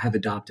actually have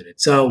adopted it.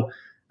 So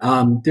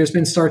there's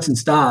been starts and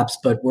stops,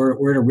 but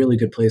we're in a really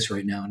good place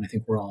right now, and I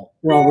think we're all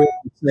really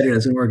excited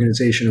as an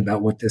organization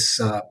about what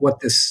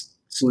this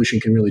solution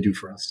can really do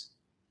for us.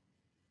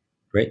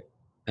 Great.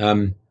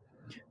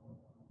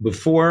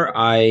 Before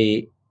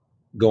I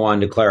go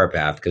on to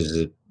Claripath, because I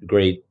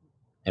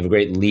have a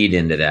great lead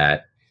into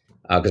that,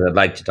 because I'd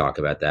like to talk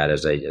about that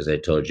as I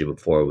told you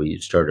before we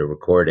started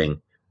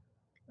recording.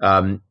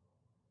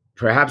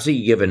 Perhaps you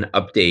could give an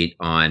update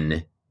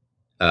on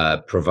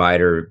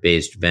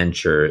provider-based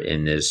venture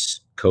in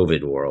this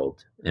COVID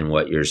world and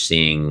what you're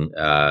seeing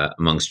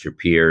amongst your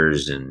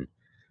peers and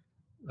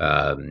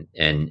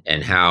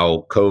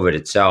how COVID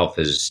itself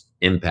has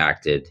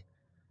impacted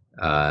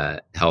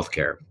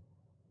healthcare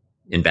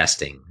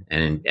investing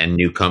and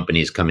new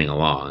companies coming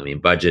along. I mean,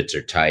 budgets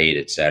are tight,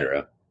 et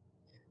cetera.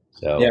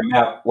 So yeah,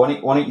 Matt, why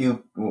don't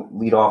you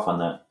lead off on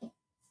that?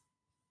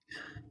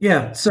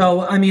 Yeah.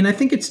 So, I mean, I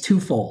think it's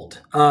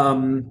twofold.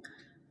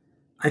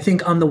 I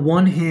think on the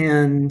one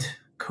hand,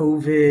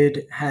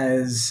 COVID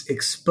has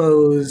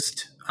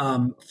exposed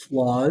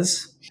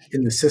flaws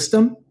in the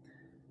system,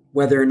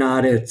 whether or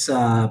not it's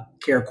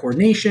care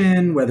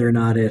coordination, whether or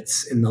not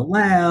it's in the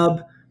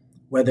lab,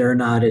 whether or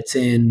not it's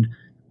in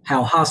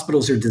how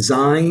hospitals are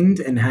designed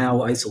and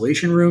how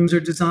isolation rooms are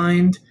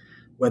designed,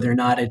 whether or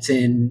not it's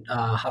in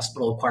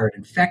hospital-acquired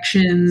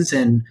infections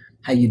and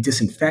how you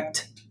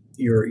disinfect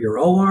your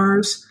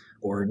ORs,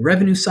 or in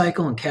revenue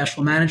cycle and cash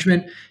flow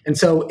management. And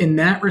so in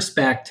that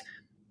respect,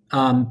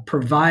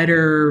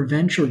 provider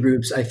venture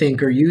groups, I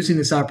think, are using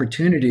this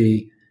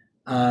opportunity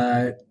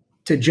to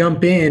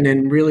jump in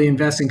and really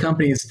invest in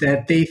companies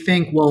that they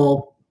think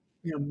will,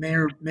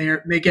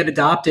 may get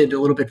adopted a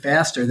little bit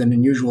faster than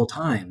in usual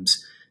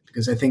times,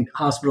 because I think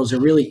hospitals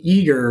are really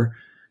eager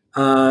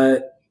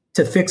to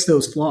fix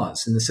those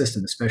flaws in the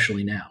system,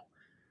 especially now.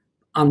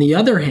 On the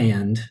other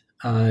hand,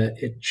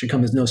 it should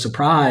come as no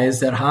surprise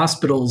that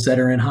hospitals that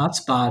are in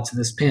hotspots of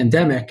this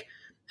pandemic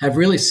have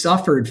really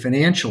suffered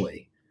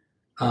financially,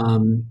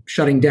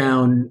 shutting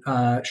down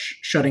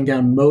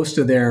most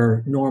of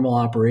their normal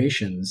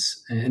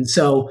operations. And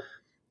so,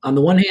 on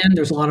the one hand,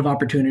 there's a lot of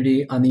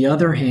opportunity. On the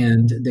other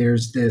hand,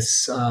 there's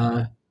this,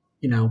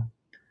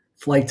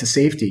 flight to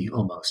safety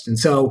almost. And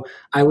so,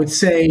 I would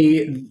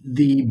say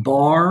the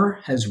bar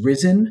has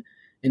risen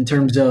in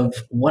terms of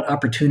what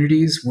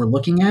opportunities we're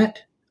looking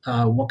at.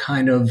 What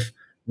kind of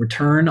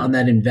return on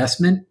that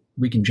investment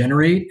we can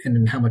generate, and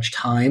in how much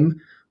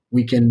time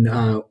we can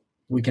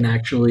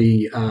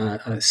actually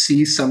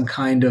see some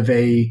kind of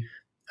a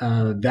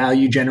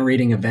value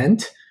generating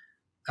event.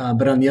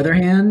 But on the other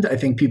hand, I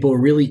think people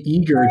are really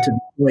eager to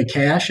deploy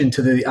cash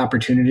into the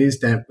opportunities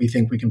that we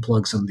think we can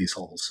plug some of these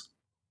holes.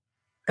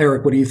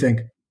 Eric, what do you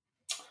think?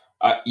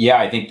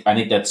 Yeah, I think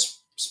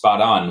that's spot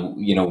on.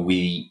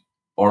 We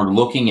are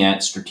looking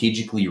at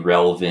strategically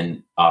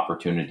relevant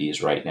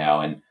opportunities right now.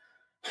 And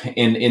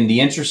the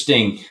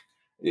interesting,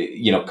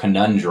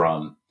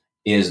 conundrum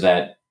is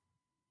that,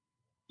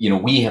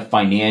 we have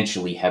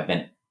financially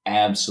been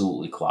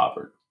absolutely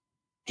clobbered,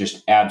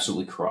 just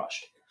absolutely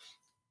crushed.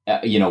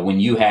 When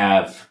you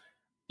have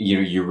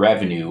your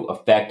revenue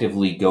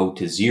effectively go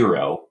to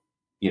zero,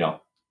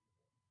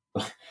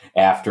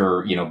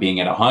 after, being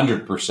at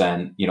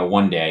 100%,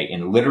 one day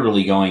and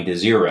literally going to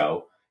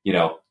zero,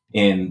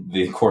 in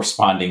the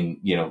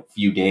corresponding,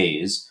 few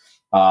days,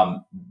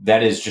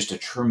 that is just a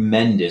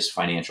tremendous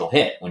financial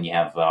hit when you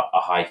have a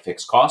high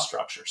fixed cost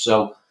structure.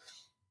 So,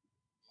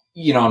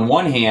 on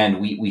one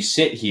hand, we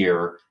sit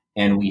here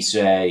and we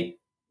say,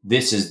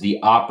 this is the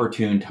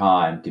opportune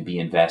time to be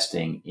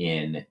investing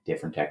in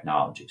different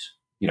technologies,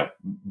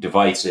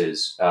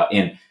 devices,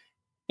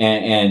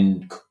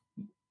 and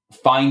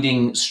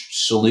finding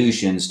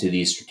solutions to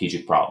these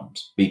strategic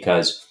problems,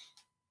 because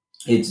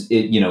I'd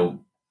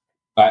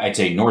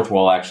say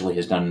Northwell actually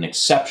has done an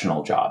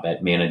exceptional job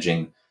at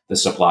managing the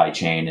supply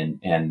chain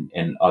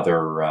and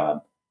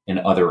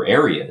other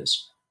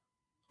areas.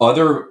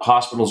 Other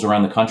hospitals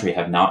around the country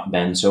have not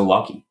been so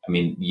lucky. I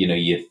mean,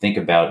 you think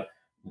about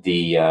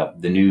the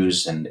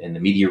news and the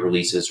media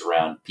releases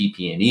around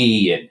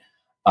PP&E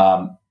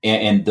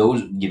and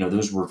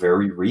those were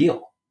very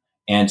real,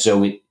 and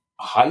so it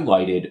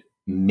highlighted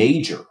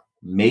major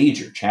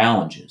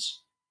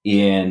challenges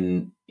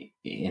in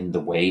the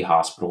way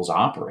hospitals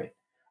operate.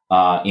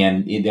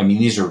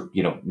 These are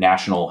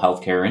national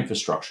healthcare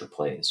infrastructure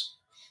plays.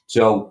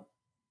 So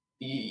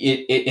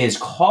it has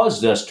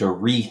caused us to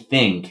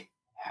rethink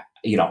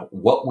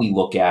what we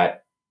look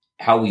at,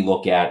 how we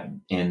look at,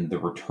 and the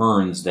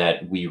returns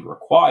that we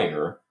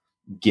require,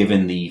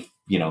 given the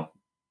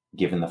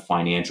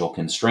financial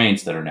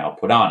constraints that are now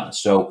put on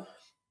us. So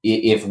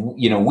if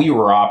we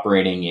were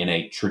operating in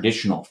a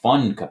traditional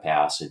fund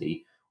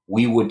capacity,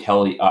 we would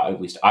tell you, at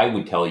least I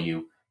would tell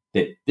you,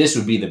 that this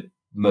would be the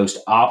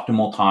most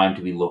optimal time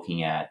to be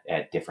looking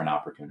at different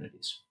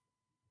opportunities.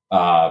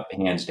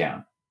 Hands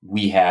down,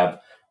 we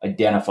have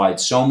identified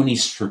so many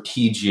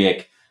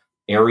strategic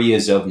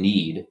areas of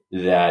need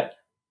that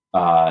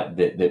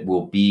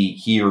will be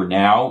here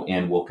now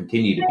and will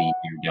continue to be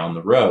here down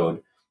the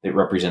road, that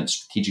represent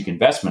strategic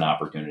investment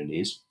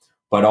opportunities,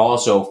 but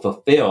also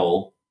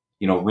fulfill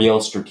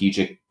real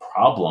strategic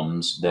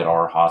problems that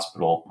our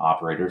hospital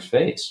operators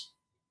face,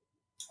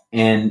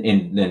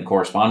 and then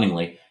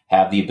correspondingly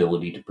have the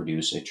ability to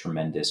produce a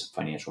tremendous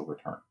financial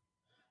return.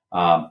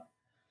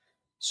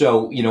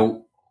 So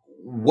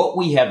what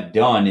we have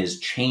done is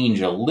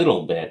change a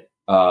little bit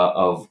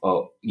of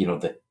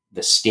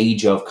the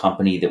stage of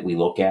company that we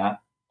look at.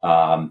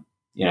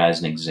 As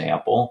an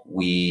example,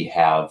 we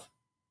have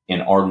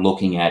and are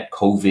looking at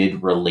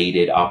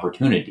COVID-related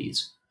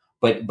opportunities,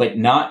 but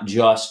not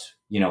just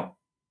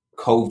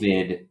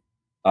COVID,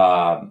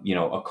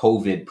 a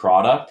COVID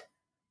product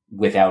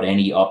without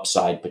any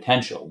upside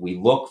potential. We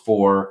look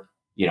for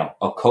a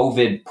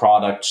COVID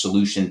product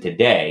solution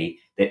today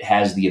that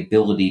has the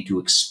ability to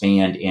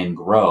expand and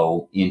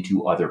grow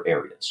into other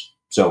areas.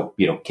 So,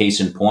 case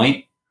in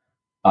point,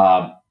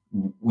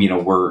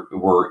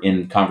 we're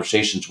in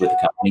conversations with a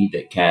company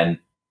that can,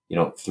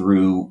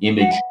 through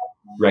image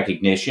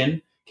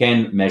recognition,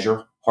 can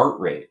measure heart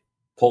rate,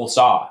 pulse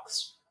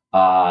ox,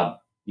 and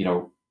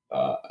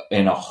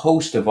a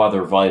host of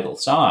other vital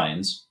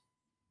signs,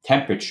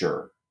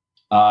 temperature.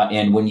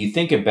 And when you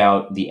think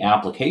about the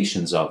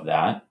applications of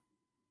that,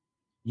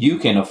 you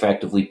can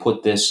effectively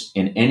put this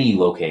in any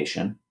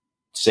location,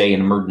 say an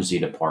emergency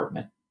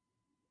department,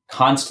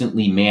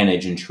 constantly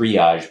manage and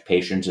triage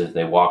patients as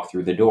they walk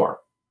through the door.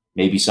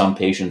 Maybe some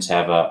patients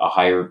have a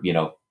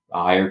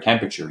higher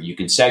temperature. You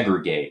can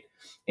segregate,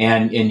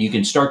 and you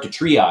can start to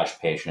triage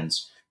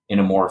patients in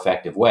a more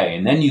effective way.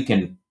 And then you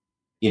can,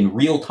 in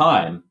real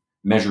time,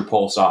 measure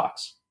pulse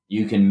ox.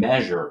 You can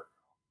measure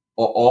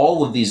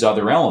all of these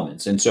other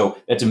elements. And so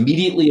that's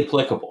immediately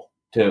applicable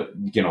to,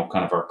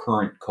 kind of our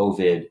current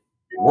COVID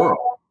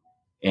world,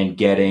 and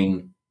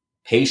getting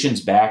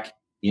patients back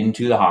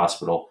into the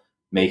hospital,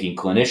 making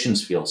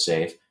clinicians feel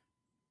safe.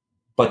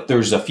 But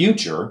there's a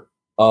future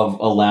of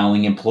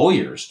allowing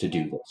employers to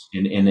do this.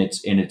 And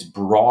it's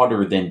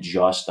broader than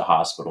just the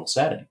hospital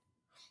setting.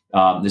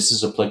 This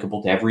is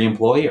applicable to every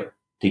employer,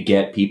 to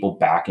get people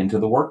back into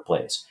the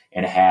workplace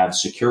and have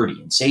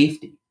security and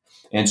safety.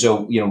 And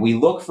so, we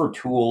look for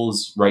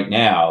tools right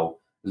now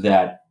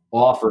that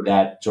offer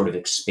that sort of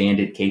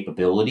expanded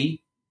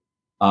capability,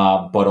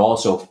 but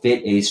also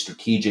fit a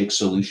strategic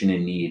solution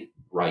in need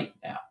right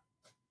now.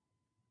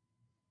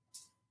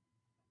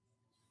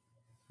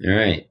 All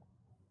right.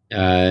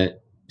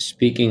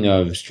 Speaking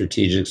of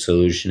strategic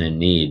solution in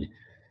need,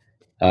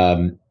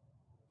 when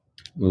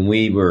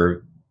we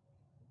were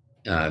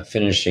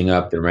finishing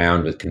up the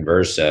round with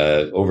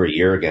Conversa over a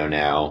year ago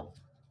now,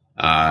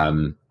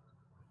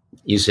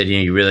 you said,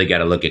 you really got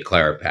to look at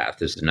Claripath.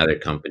 This is another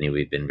company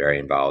we've been very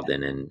involved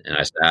in. And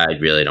I said, I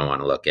really don't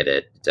want to look at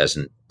it. It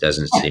doesn't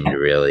seem to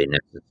really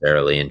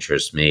necessarily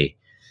interest me.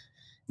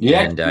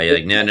 Yeah. And you're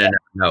like,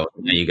 no,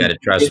 you got to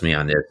trust me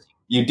on this.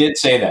 You did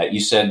say that. You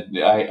said,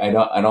 I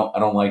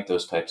don't like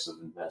those types of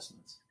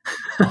investments.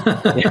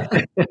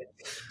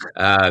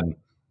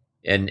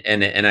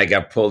 And I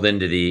got pulled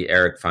into the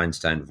Eric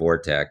Feinstein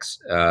vortex,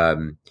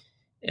 and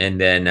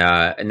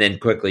then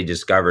quickly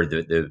discovered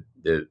the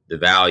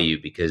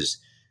value because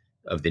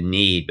of the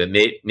need. But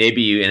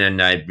maybe you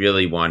and I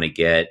really want to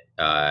get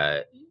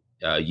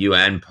you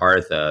and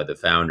Partha, the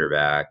founder,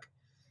 back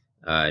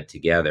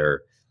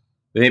together.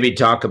 Maybe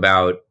talk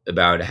about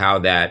how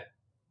that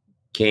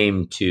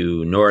came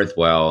to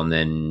Northwell and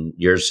then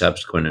your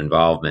subsequent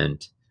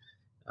involvement.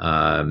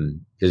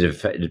 Because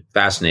it's a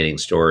fascinating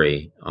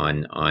story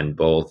on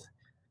both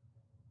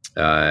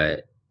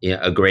a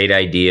great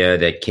idea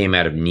that came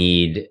out of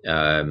need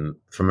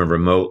from a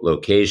remote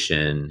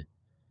location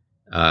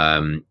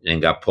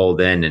and got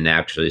pulled in and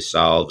actually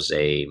solves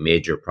a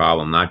major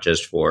problem, not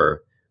just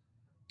for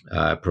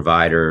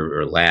provider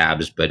or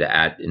labs, but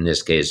in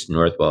this case,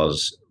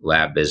 Northwell's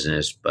lab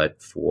business, but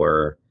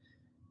for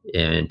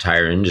an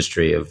entire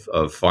industry of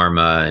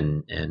pharma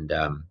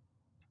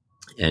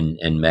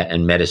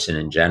and medicine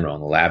in general,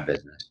 in the lab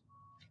business.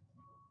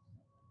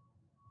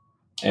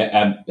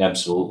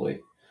 Absolutely.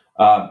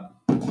 Yeah,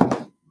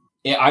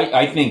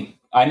 I think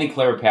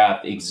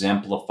ClariPath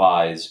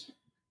exemplifies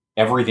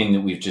everything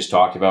that we've just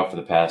talked about for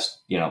the past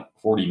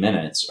 40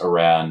 minutes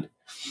around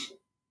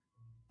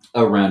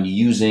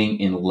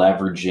using and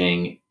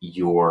leveraging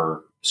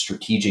your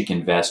strategic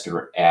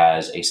investor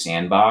as a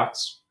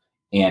sandbox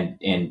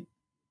and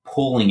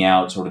pulling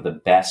out sort of the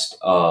best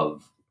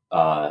of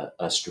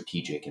a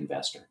strategic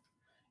investor.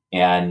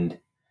 And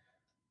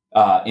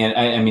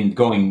I mean,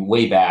 going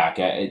way back,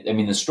 I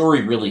mean, the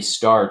story really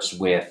starts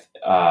with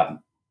a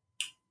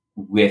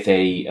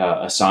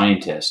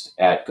scientist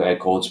at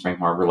Cold Spring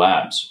Harbor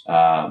Labs,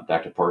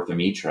 Dr. Partha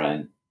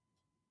Mitra,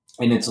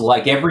 and it's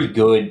like every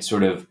good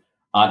sort of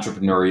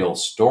entrepreneurial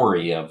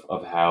story of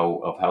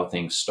how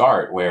things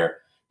start, where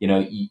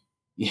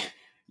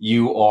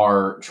you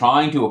are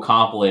trying to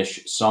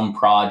accomplish some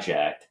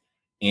project,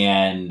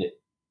 and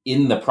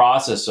in the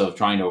process of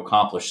trying to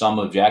accomplish some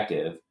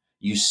objective,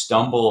 you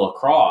stumble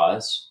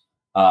across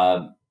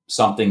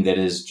something that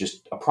is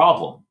just a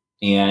problem,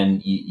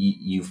 and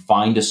you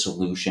find a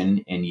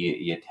solution, and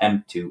you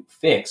attempt to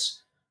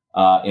fix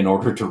in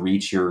order to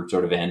reach your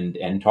sort of end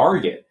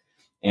target.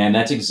 And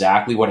that's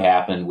exactly what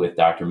happened with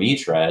Dr.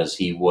 Mitra, as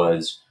he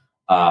was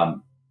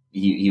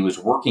he was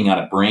working on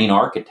a brain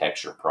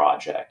architecture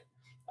project,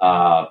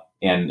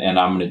 and I'm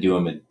going to do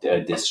him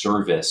a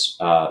disservice.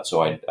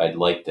 So I'd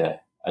like to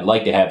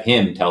have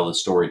him tell the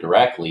story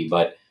directly,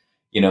 but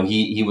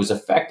he was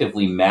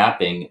effectively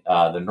mapping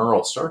the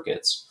neural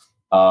circuits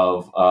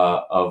of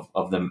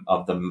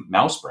the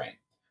mouse brain,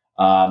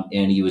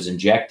 and he was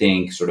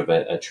injecting sort of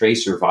a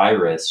tracer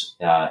virus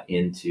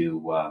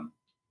into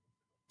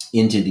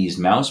these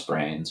mouse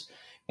brains,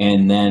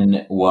 and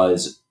then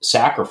was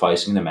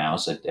sacrificing the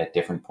mouse at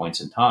different points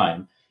in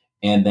time,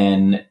 and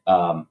then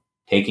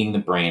taking the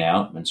brain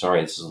out. I'm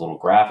sorry, this is a little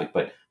graphic,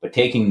 but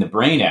taking the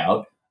brain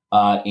out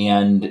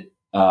and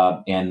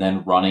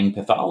then running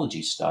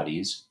pathology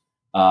studies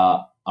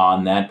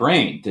on that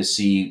brain to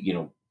see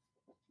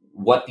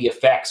what the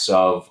effects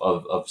of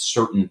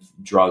certain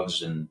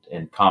drugs and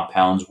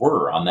compounds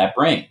were on that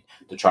brain,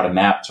 to try to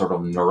map sort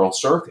of neural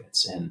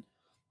circuits and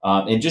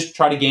just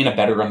try to gain a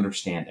better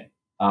understanding.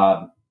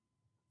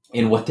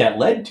 And what that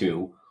led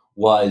to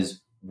was,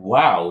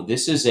 wow,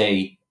 this is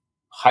a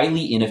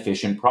highly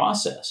inefficient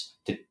process.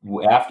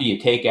 After you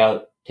take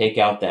out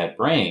that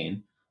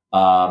brain,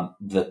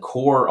 the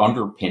core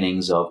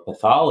underpinnings of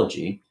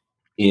pathology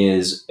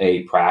is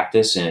a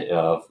practice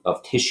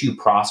of tissue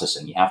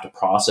processing. You have to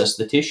process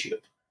the tissue,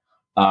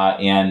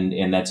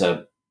 and that's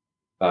an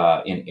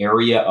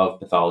area of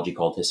pathology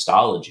called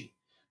histology.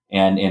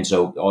 And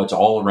so it's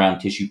all around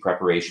tissue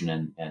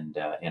preparation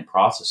and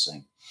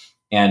processing.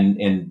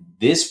 And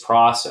this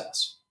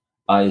process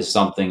is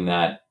something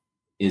that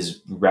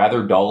is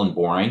rather dull and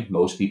boring.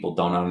 Most people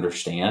don't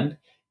understand.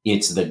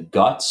 It's the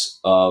guts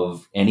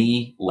of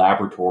any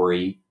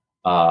laboratory,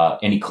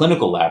 any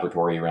clinical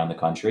laboratory around the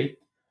country,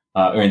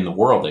 or in the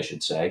world, I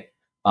should say.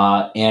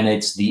 And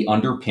it's the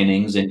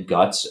underpinnings and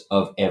guts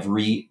of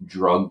every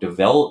drug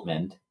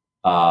development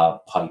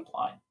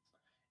pipeline.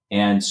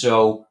 And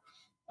so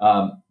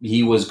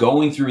he was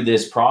going through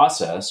this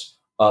process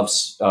of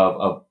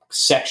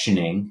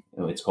sectioning.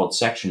 It's called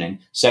sectioning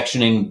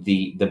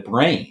the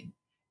brain,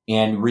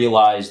 and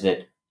realized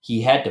that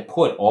he had to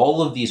put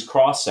all of these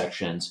cross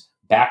sections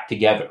back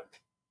together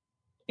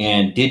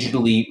and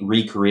digitally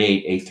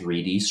recreate a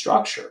 3D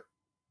structure.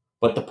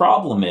 But the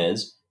problem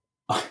is,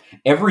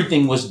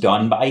 everything was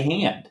done by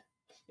hand,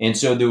 and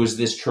so there was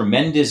this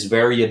tremendous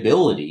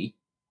variability,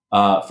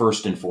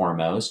 first and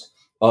foremost,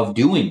 of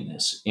doing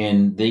this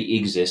in the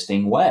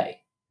existing way.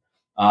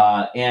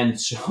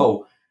 And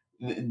so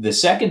the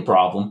second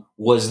problem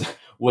was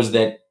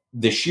that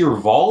the sheer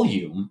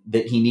volume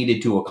that he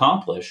needed to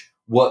accomplish,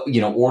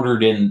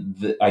 ordered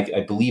in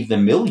I believe the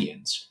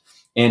millions.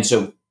 And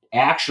so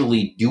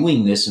actually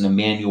doing this in a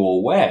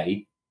manual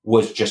way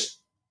was just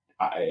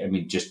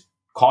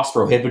cost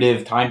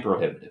prohibitive, time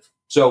prohibitive.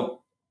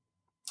 So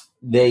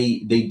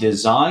they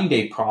designed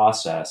a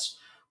process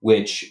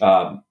which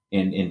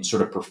and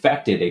sort of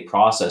perfected a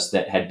process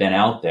that had been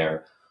out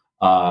there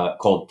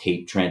called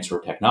tape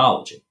transfer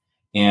technology.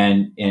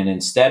 And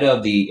instead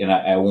of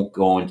I won't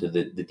go into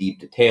the deep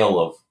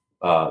detail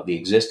of the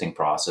existing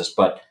process,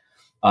 but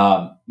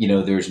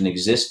there's an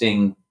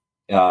existing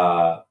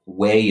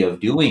way of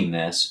doing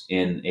this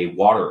in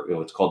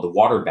it's called the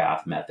water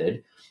bath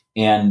method,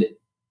 and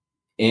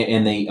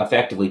they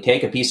effectively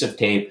take a piece of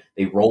tape,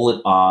 they roll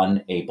it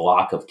on a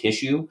block of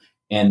tissue,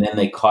 and then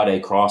they cut a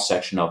cross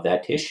section of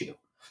that tissue,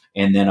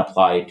 and then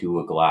apply it to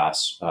a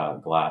glass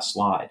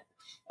slide.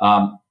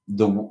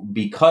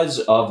 Because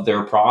of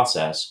their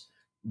process,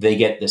 they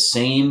get the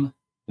same.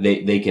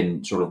 They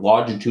can sort of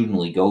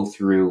longitudinally go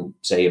through,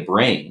 say, a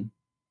brain,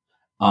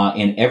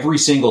 and every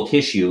single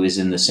tissue is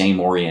in the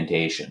same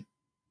orientation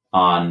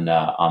on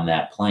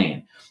that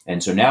plane.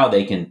 And so now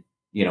they can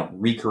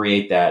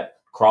recreate that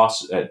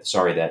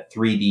that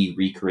 3D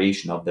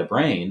recreation of the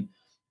brain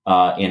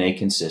in a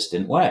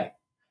consistent way.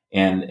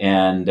 And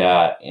then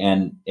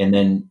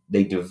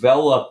they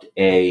developed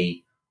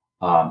a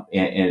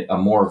and a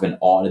more of an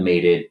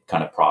automated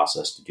kind of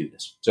process to do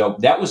this. So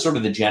that was sort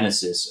of the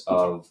genesis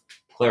of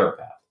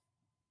Claripath.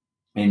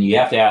 And you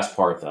have to ask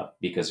Partha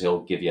because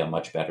he'll give you a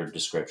much better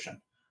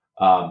description.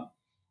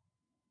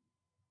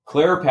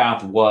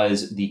 Claripath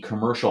was the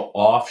commercial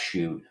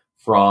offshoot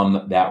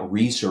from that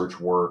research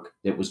work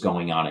that was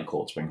going on in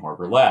Cold Spring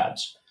Harbor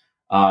Labs.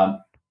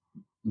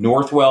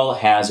 Northwell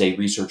has a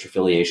research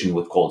affiliation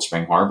with Cold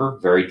Spring Harbor,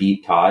 very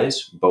deep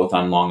ties, both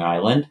on Long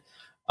Island.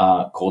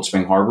 Cold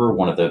Spring Harbor,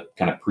 one of the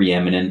kind of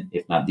preeminent,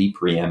 if not the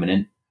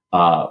preeminent,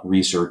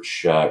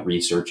 research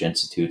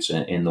institutes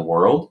in the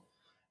world,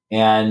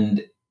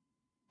 and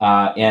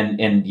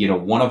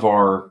one of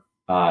our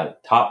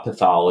top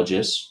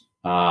pathologists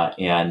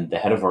and the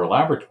head of our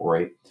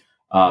laboratory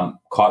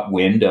caught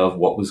wind of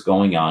what was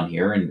going on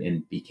here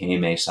and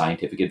became a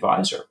scientific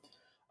advisor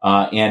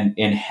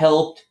and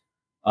helped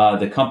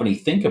the company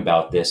think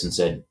about this and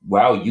said,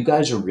 "Wow, you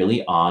guys are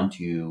really on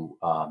to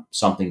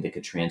something that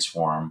could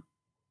transform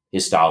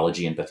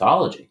histology and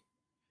pathology."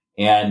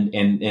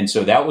 And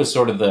so that was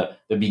sort of the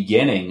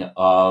beginning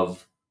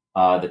of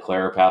the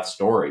Claripath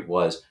story,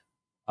 was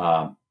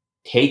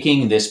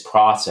taking this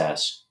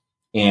process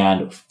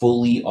and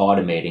fully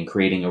automating,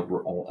 creating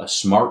a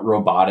smart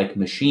robotic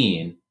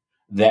machine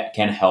that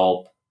can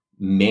help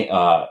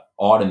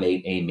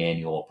automate a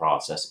manual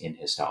process in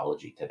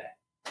histology today.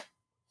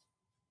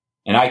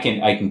 And I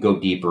can go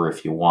deeper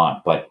if you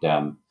want, but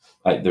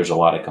there's a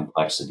lot of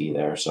complexity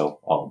there. So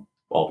I'll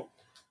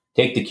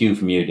take the cue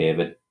from you,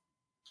 David.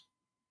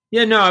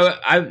 Yeah, no,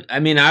 I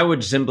mean, I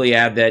would simply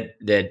add that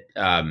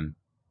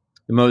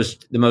the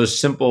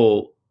most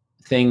simple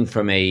thing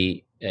from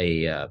a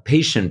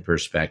patient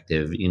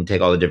perspective, you can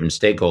take all the different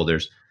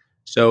stakeholders.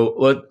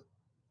 So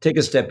take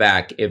a step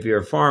back. If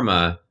you're a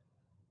pharma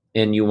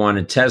and you want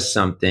to test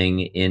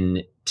something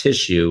in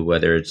tissue,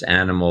 whether it's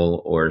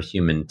animal or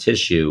human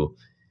tissue,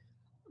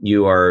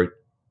 you are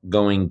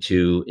going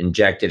to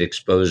inject it,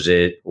 expose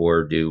it,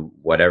 or do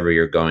whatever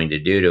you're going to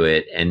do to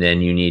it. And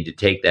then you need to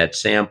take that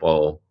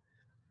sample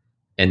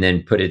and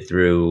then put it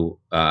through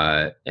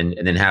and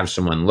then have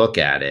someone look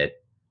at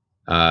it.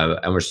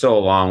 And we're still a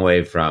long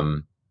way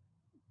from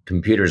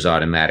computers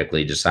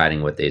automatically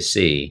deciding what they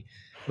see,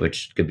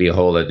 which could be a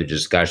whole other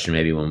discussion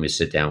maybe when we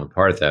sit down with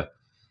Partha.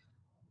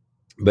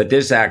 But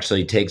this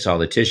actually takes all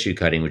the tissue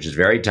cutting, which is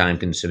very time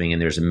consuming,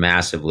 and there's a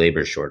massive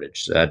labor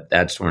shortage. So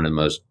that's one of the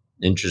most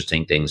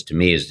interesting things to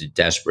me, is the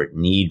desperate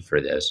need for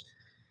this.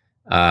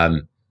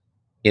 From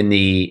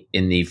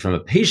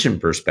a patient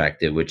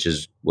perspective, which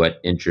is what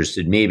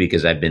interested me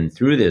because I've been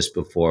through this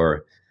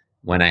before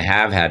when I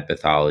have had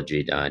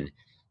pathology done,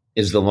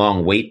 is the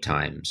long wait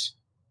times,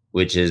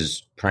 which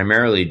is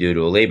primarily due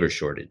to a labor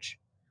shortage.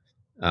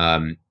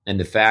 And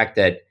the fact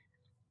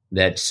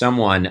that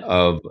someone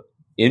of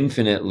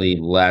infinitely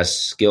less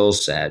skill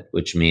set,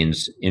 which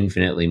means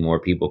infinitely more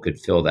people could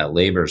fill that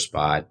labor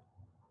spot,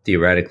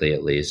 theoretically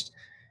at least,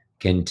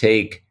 can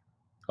take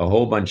a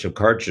whole bunch of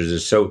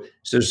cartridges. So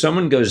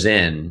someone goes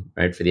in,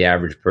 right, for the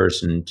average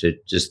person to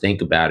just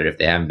think about it if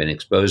they haven't been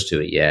exposed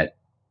to it yet.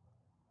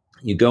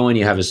 You go in,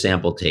 you have a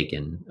sample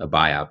taken, a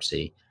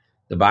biopsy.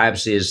 The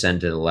biopsy is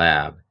sent to the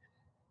lab.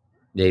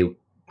 They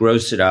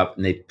gross it up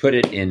and they put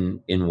it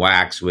in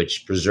wax,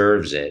 which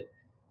preserves it.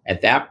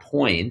 At that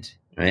point,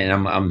 right,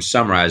 and I'm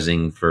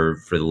summarizing for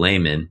the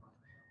layman,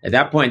 at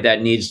that point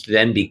that needs to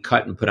then be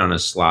cut and put on a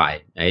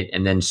slide, right,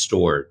 and then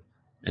stored.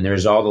 And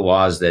there's all the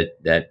laws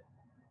that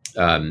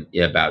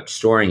about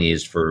storing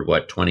these for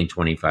 20,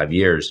 25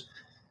 years,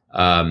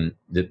 both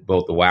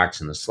the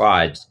wax and the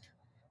slides.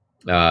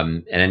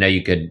 And I know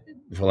you could,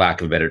 for lack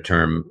of a better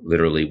term,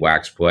 literally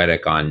wax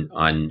poetic on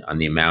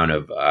the amount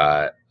of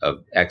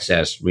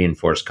excess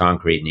reinforced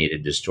concrete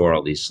needed to store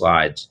all these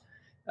slides.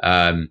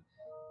 But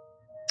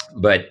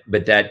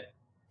that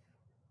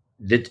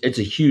it's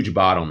a huge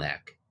bottleneck.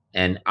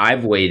 And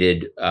I've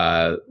waited,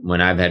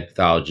 when I've had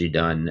pathology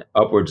done,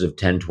 upwards of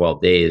 10, 12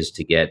 days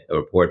to get a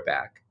report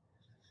back.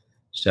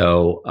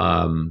 So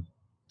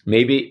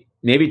maybe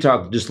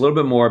talk just a little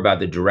bit more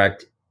about the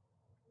direct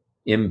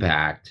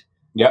impact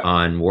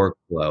on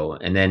workflow.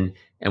 And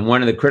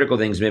one of the critical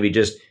things, maybe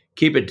just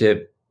keep it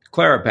to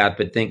Claripath,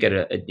 but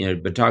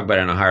but talk about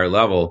it on a higher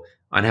level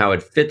on how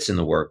it fits in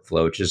the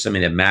workflow, which is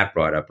something that Matt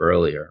brought up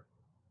earlier.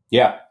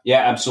 Yeah,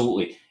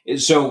 absolutely.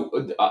 So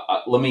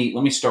let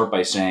me start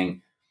by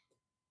saying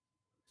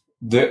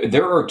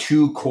there are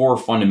two core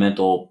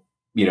fundamental,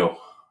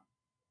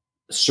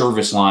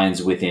 service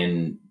lines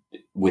within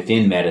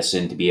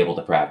medicine to be able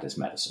to practice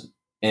medicine.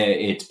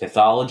 It's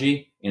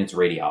pathology and it's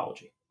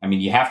radiology. I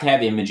mean, you have to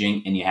have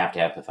imaging and you have to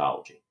have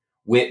pathology.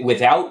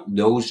 Without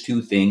those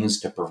two things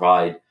to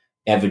provide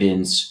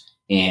evidence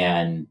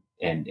and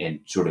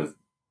sort of,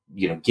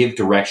 give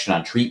direction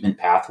on treatment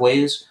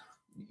pathways,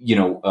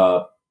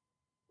 a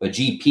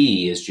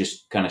GP is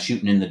just kind of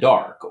shooting in the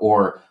dark,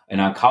 or an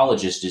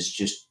oncologist is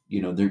just,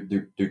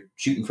 they're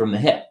shooting from the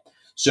hip.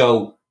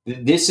 So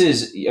this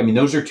is,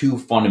 those are two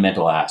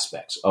fundamental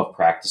aspects of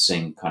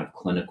practicing kind of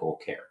clinical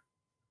care.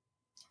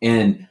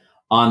 And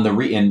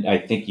and I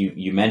think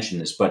you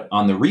mentioned this, but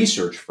on the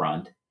research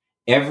front,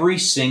 every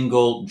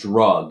single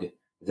drug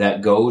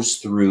that goes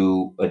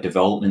through a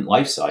development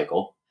life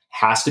cycle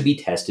has to be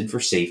tested for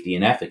safety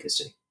and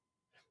efficacy.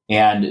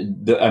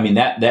 And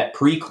that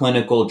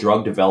preclinical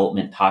drug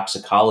development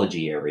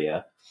toxicology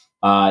area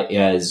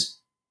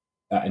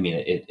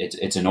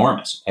it's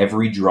enormous.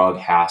 Every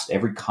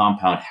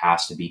compound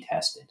has to be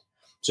tested.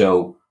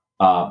 So,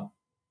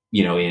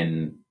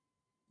 in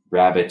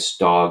rabbits,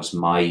 dogs,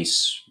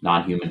 mice,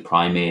 non-human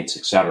primates,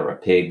 etc.,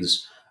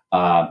 pigs,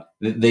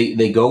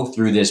 they go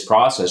through this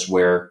process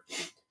where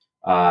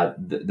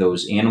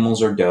those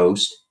animals are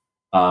dosed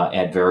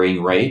at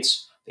varying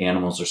rates. The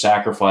animals are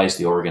sacrificed,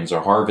 the organs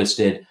are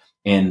harvested,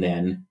 and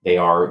then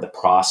the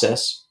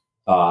process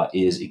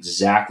is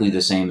exactly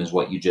the same as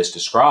what you just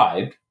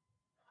described,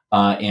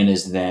 and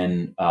is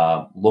then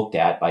looked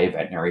at by a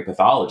veterinary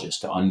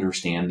pathologist to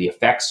understand the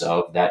effects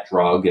of that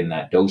drug and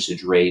that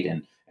dosage rate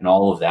and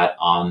all of that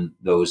on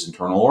those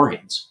internal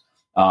organs,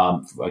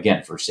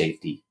 again, for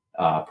safety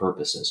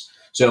purposes.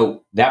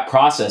 So that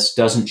process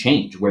doesn't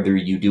change whether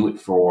you do it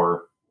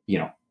for,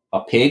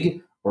 a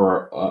pig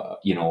or,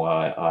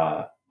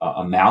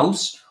 a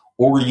mouse,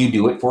 or you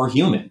do it for a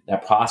human.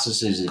 That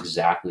process is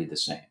exactly the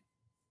same.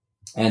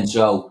 And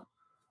so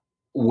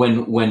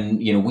when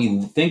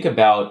we think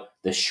about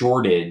the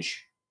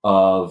shortage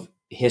of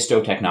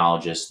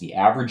histotechnologists, the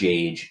average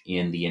age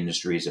in the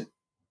industry is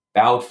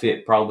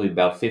probably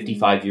about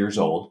 55 years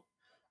old.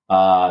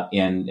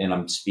 And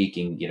I'm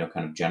speaking,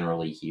 kind of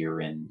generally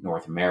here in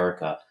North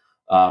America,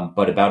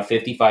 but about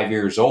 55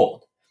 years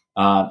old.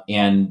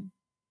 And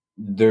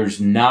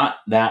there's not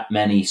that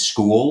many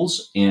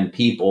schools and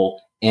people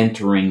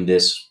entering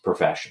this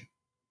profession.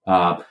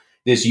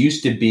 This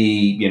used to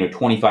be,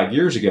 25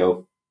 years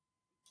ago,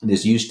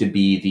 this used to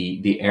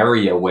be the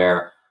area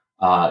where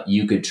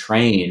you could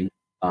train,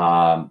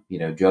 Joe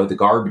the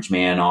garbage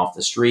man off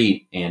the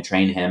street and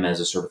train him as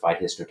a certified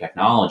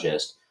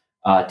histotechnologist.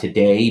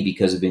 Today,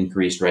 because of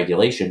increased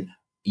regulation,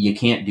 you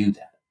can't do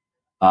that.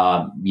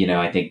 I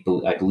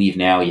believe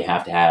now you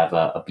have to have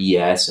a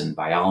BS in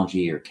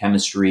biology or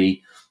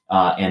chemistry,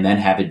 and then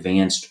have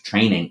advanced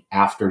training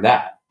after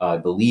that. I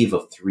believe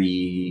of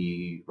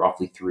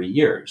roughly 3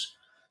 years.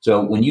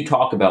 So when you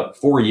talk about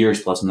 4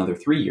 years plus another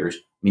 3 years,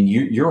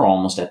 you're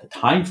almost at the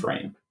time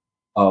frame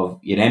of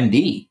an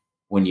MD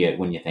when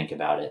you think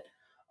about it,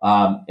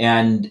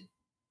 and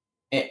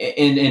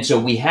so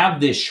we have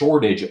this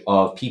shortage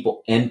of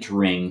people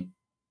entering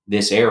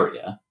this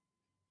area,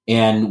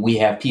 and we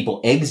have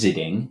people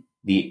exiting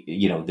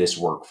this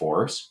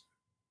workforce.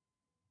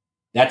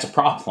 That's a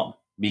problem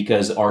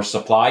because our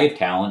supply of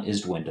talent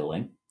is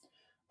dwindling.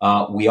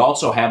 We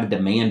also have a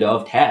demand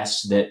of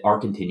tests that are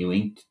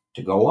continuing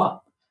to go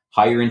up.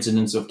 Higher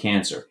incidence of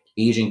cancer,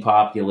 aging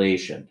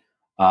population.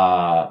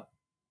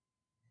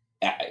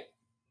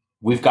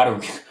 We've got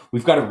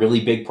a really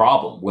big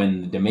problem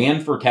when the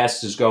demand for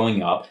tests is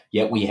going up,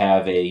 yet we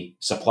have a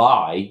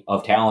supply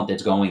of talent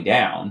that's going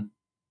down.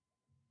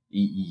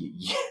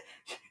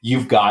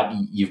 You've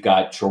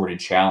got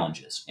shortage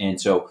challenges,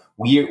 and so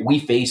we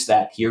face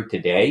that here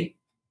today,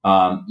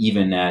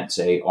 even at,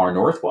 say, our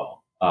Northwell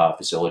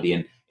facility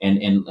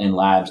and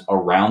labs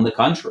around the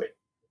country.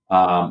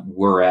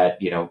 We're at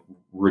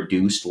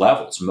reduced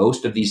levels.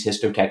 Most of these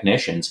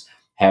histotechnicians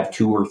have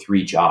 2 or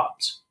 3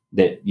 jobs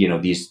that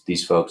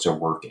these folks are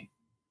working,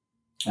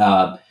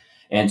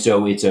 and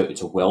so it's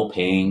a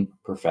well-paying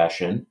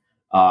profession,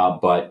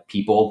 but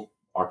people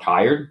are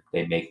tired.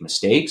 They make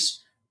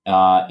mistakes,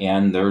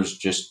 and there's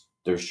just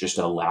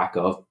a lack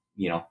of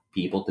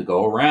people to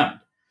go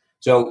around.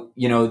 So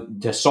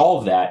to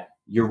solve that,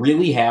 you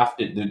really have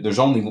to. There's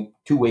only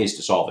 2 ways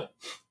to solve it.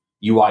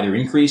 You either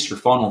increase your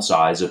funnel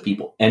size of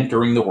people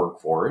entering the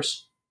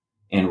workforce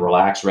and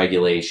relax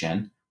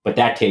regulation, but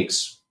that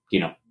takes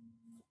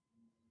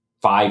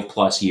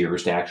 5+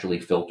 years to actually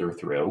filter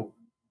through,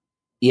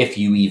 if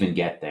you even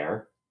get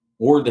there.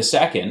 Or the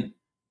second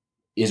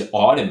is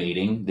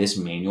automating this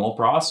manual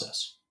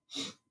process.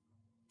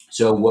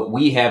 So what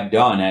we have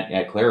done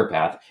at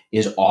Claripath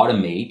is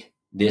automate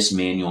this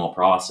manual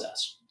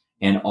process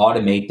and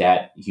automate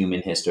that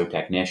human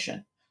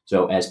histotechnician.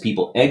 So as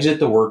people exit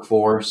the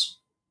workforce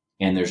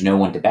and there's no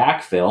one to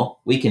backfill,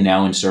 we can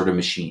now insert a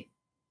machine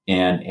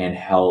and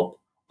help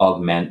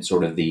augment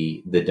sort of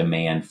the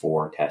demand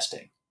for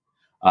testing.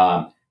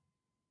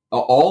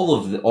 All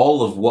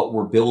of what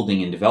we're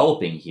building and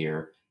developing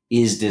here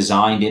is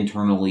designed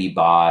internally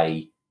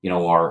by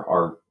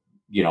our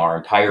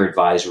entire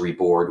advisory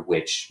board,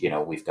 which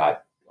we've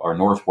got our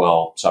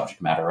Northwell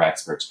subject matter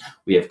experts.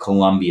 We have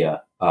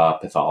Columbia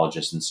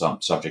pathologists and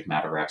some subject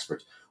matter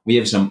experts. We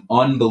have some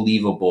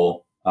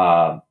unbelievable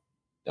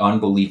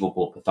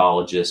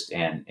pathologists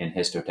and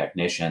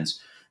histotechnicians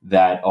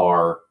that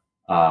are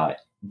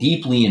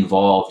deeply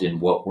involved in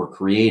what we're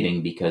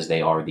creating because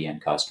they are the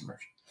end customers.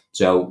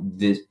 So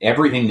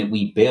everything that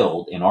we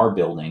build in our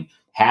building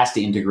has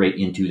to integrate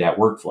into that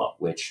workflow,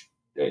 which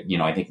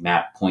I think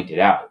Matt pointed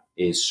out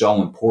is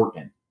so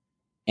important.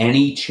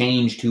 Any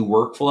change to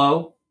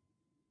workflow,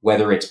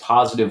 whether it's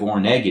positive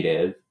or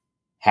negative,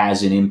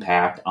 has an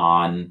impact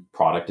on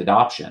product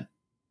adoption.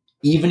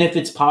 even if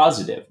it's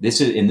positive.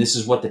 This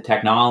is what the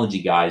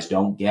technology guys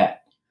don't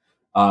get.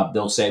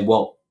 They'll say,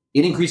 well,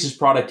 it increases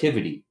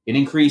productivity, it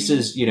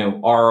increases,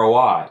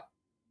 ROI.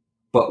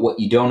 But what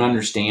you don't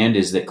understand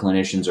is that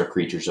clinicians are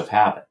creatures of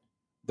habit.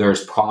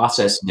 There's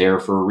process there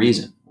for a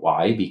reason.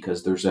 Why?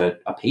 Because there's a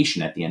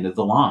patient at the end of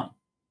the line.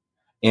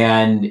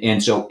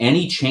 And so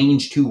any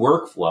change to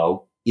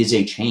workflow is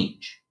a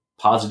change,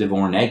 positive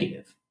or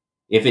negative.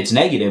 If it's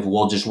negative,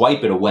 we'll just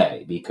wipe it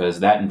away because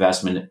that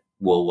investment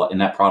in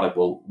that product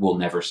will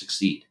never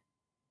succeed.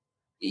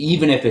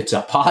 Even if it's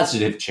a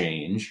positive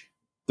change,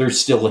 there's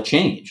still a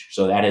change.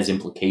 So that has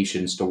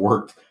implications to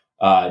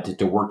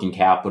working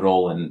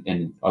capital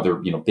and other,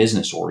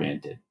 business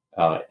oriented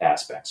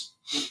aspects.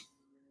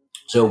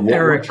 So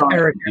Eric,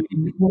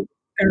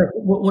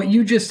 what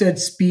you just said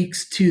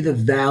speaks to the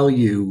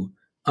value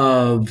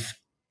of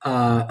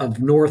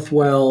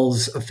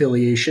Northwell's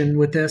affiliation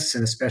with this,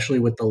 and especially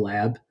with the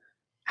lab.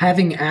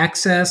 Having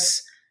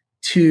access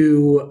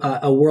to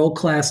a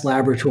world-class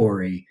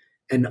laboratory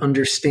and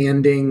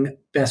understanding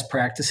best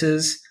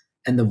practices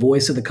and the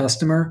voice of the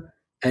customer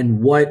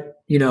and what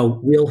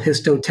real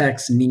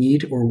histotechs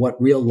need or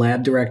what real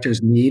lab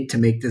directors need to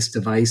make this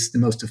device the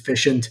most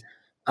efficient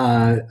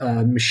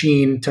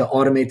machine to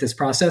automate this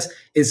process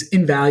is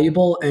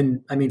invaluable.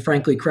 And I mean,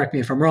 frankly, correct me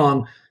if I'm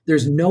wrong,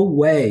 there's no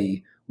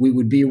way we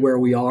would be where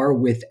we are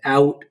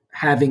without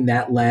having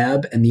that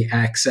lab and the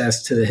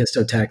access to the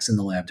histotechs and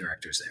the lab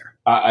directors there.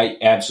 I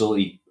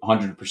absolutely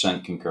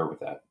 100% concur with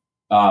that.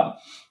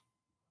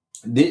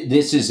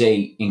 This is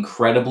a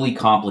incredibly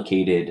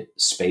complicated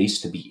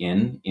space to be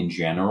in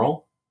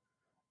general.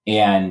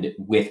 And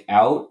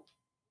without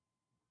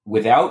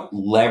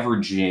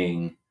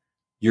leveraging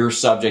your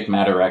subject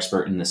matter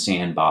expert in the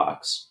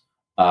sandbox,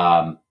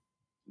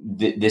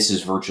 this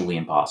is virtually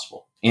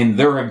impossible. And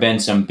there have been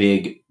some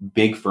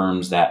big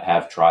firms that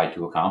have tried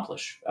to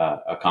accomplish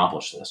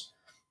this.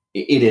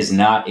 It is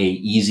not an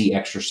easy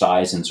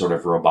exercise in sort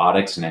of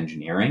robotics and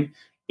engineering.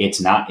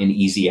 It's not an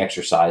easy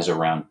exercise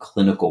around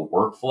clinical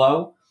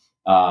workflow.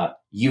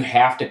 You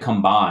have to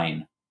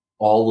combine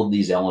all of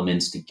these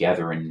elements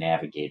together and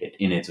navigate it.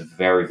 And it's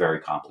very, very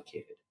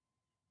complicated.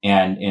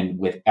 And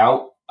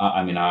without,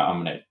 I'm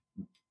going to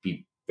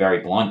be very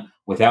blunt,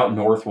 without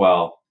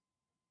Northwell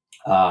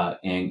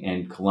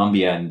and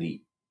Columbia and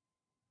the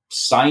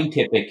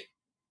scientific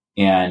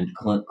and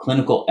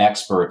clinical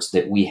experts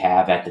that we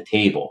have at the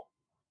table,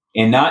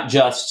 and not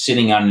just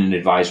sitting on an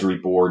advisory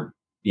board,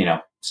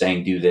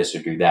 saying do this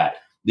or do that.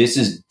 This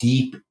is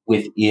deep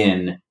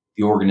within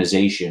the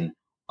organization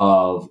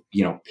of,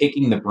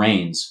 picking the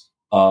brains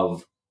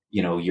of,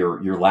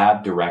 your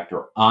lab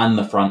director on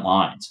the front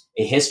lines,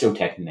 a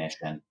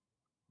histotechnician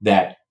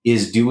that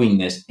is doing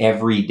this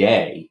every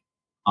day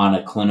on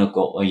a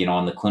clinical,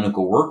 on the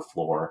clinical work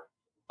floor,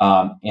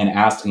 and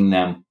asking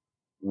them,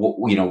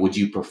 would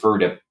you prefer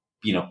to,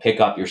 pick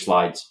up your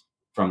slides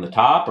from the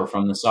top or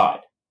from the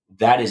side?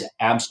 That is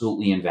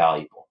absolutely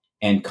invaluable.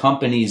 And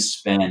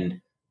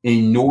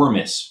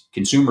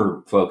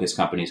consumer-focused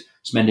companies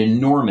spend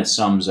enormous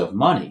sums of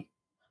money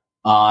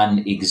on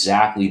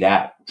exactly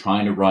that,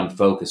 trying to run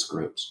focus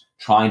groups,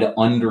 trying to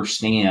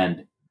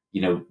understand,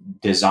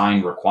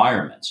 design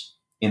requirements.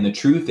 And the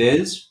truth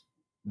is,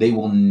 they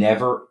will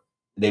never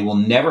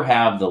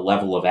have the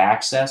level of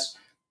access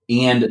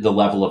and the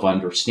level of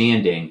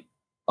understanding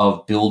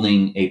of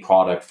building a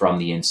product from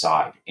the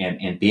inside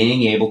and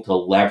being able to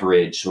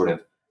leverage sort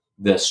of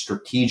the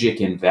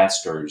strategic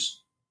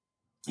investors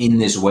in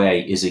this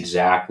way is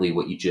exactly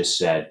what you just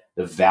said.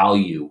 The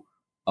value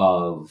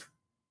of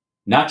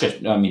not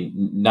just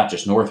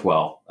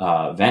Northwell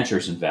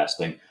Ventures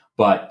investing,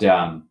 but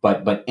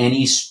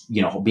any,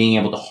 being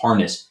able to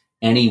harness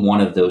any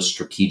one of those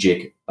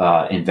strategic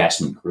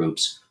investment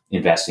groups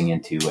investing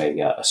into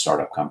a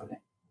startup company.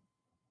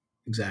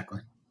 Exactly.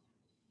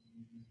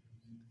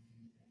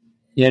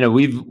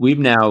 We've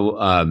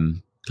now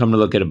come to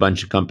look at a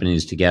bunch of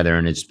companies together,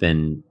 and it's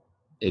been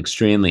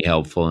extremely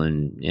helpful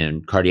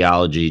in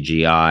cardiology,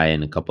 GI,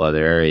 and a couple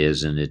other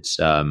areas. And it's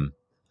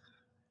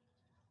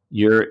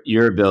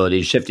your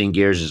ability, shifting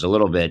gears just a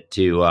little bit,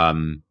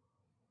 to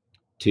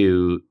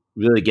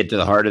really get to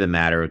the heart of the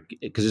matter,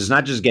 because it's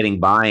not just getting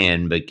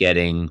buy-in, but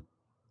getting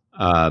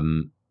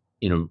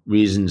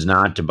reasons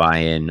not to buy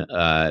in.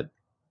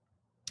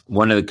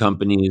 One of the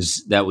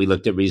companies that we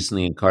looked at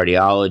recently in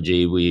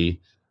cardiology,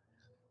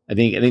 I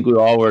think we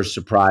all were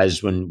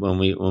surprised when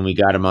we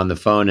got him on the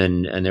phone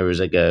and there was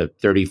like a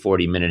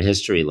 30-40 minute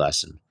history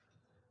lesson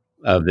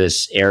of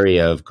this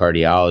area of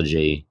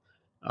cardiology,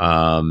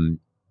 and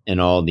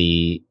all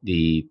the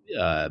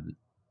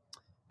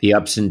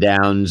ups and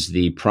downs,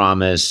 the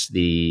promise,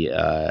 the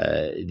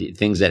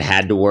things that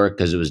had to work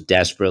because it was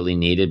desperately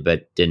needed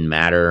but didn't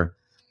matter,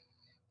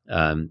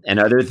 and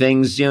other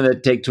things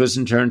that take twists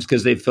and turns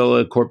because they fill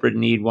a corporate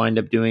need, wind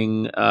up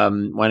getting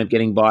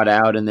bought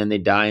out, and then they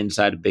die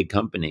inside a big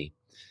company.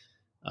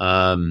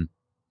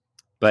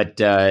 But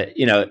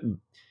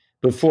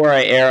before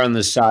I err on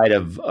the side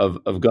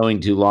of going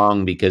too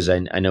long, because I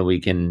know we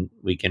can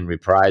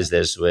reprise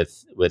this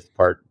with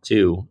part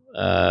two.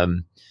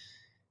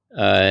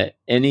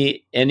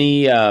 Any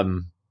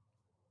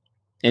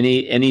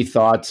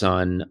thoughts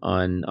on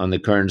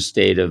the current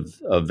state of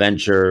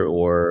venture,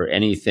 or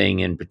anything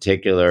in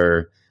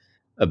particular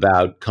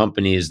about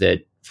companies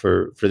that,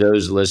 for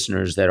those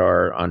listeners that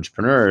are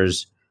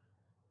entrepreneurs,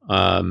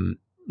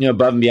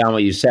 above and beyond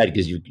what you said,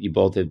 because you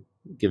both have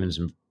given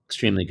some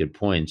extremely good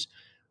points,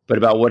 but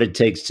about what it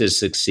takes to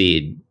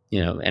succeed,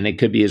 and it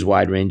could be as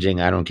wide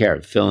ranging. I don't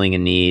care, filling a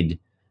need,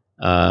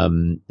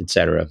 et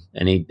cetera.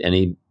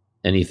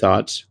 Any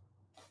thoughts?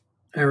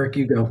 Eric,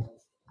 you go.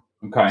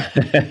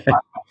 Okay.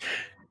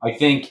 I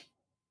think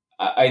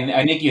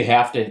you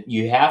have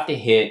to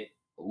hit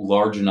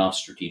large enough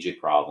strategic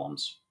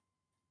problems,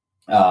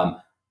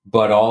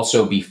 but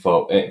also be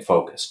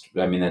focused.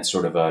 I mean, that's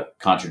sort of a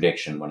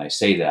contradiction when I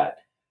say that,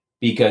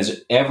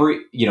 because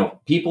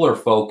people are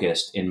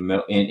focused, and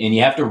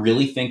you have to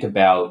really think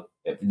about,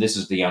 this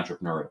is the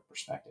entrepreneurial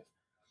perspective.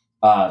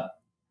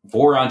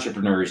 For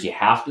entrepreneurs, you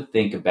have to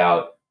think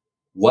about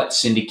what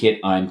syndicate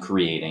I'm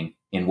creating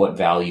and what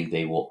value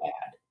they will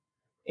add,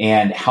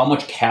 and how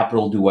much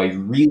capital do I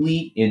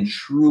really and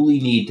truly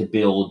need to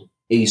build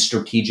a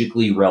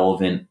strategically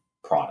relevant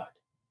product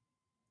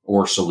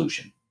or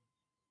solution.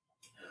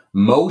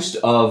 Most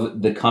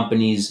of the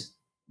companies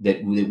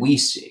that we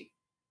see,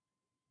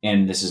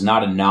 and this is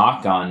not a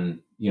knock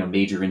on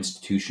major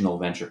institutional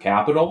venture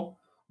capital,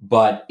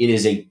 but it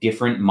is a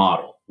different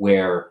model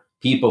where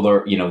people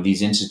are,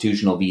 these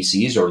institutional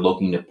VCs are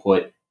looking to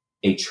put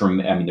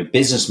their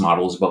business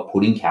model is about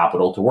putting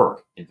capital to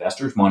work,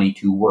 investors' money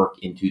to work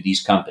into these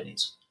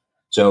companies.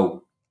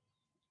 So,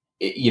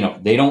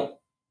 they don't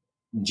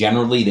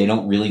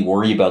really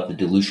worry about the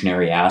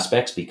dilutionary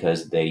aspects,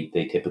 because they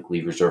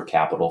typically reserve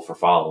capital for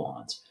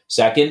follow-ons.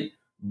 Second,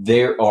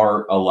 there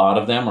are a lot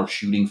of them are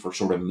shooting for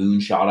sort of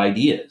moonshot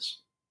ideas,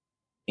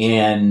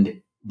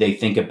 and they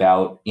think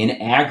about, in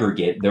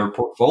aggregate, their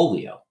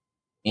portfolio,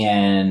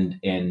 and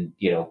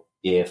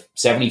if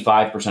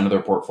 75% of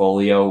their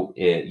portfolio,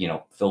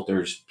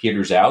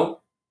 peters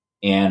out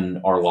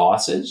and are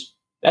losses,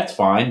 that's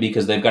fine,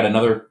 because they've got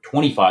another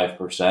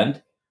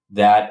 25%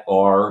 that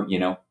are,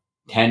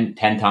 10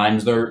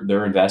 times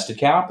their invested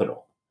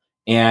capital.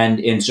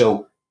 And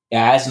so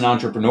as an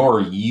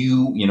entrepreneur,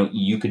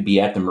 you could be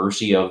at the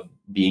mercy of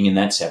being in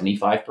that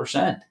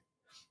 75%.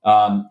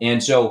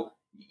 And so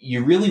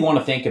you really want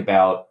to think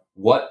about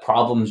what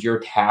problems you're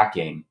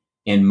attacking.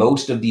 And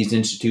most of these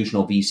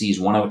institutional VCs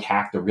want to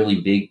attack the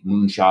really big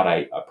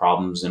moonshot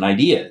problems and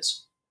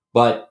ideas.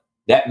 But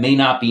that may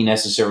not be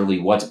necessarily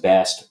what's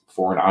best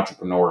for an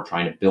entrepreneur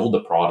trying to build a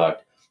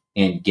product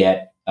and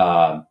get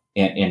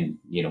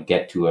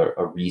get to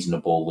a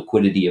reasonable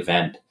liquidity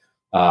event,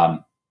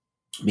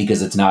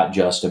 because it's not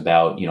just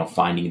about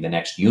finding the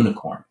next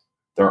unicorn.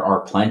 There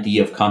are plenty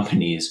of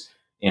companies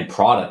and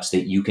products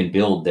that you can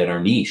build that are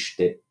niche,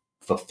 that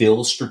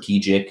fulfill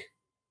strategic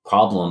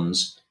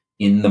problems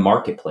in the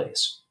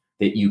marketplace,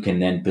 that you can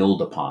then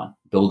build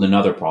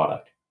another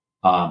product.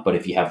 But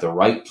if you have the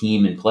right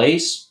team in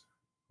place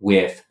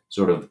with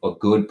sort of a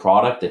good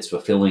product that's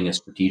fulfilling a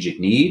strategic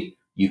need,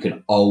 you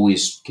can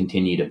always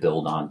continue to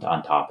build on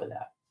top of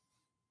that.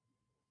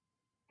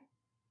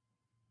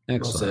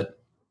 Excellent.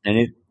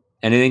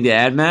 Anything to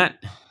add,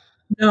 Matt?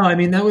 No, I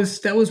mean, that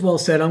was well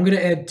said. I'm going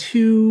to add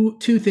two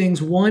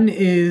things. One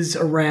is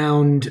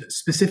around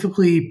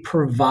specifically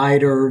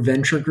provider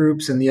venture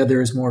groups, and the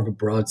other is more of a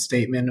broad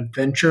statement of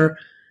venture.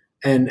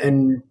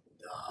 And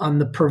on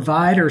the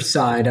provider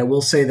side, I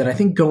will say that I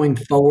think going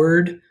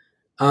forward,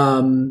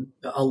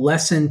 a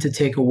lesson to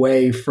take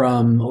away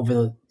from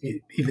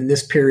even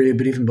this period,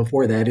 but even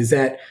before that, is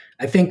that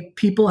I think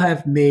people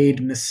have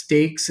made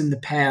mistakes in the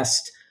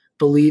past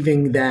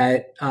believing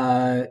that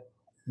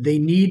they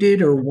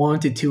needed or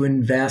wanted to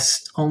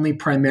invest only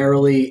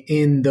primarily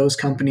in those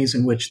companies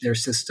in which their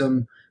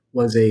system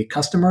was a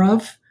customer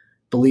of,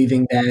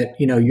 believing that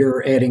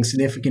you're adding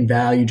significant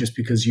value just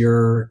because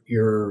you're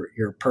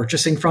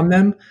purchasing from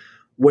them.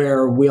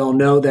 Where we all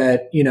know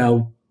that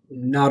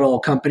not all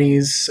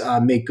companies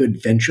make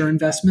good venture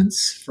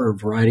investments for a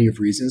variety of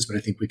reasons, but I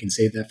think we can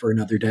save that for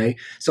another day.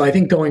 So I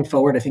think going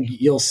forward, I think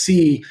you'll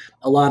see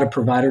a lot of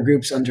provider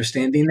groups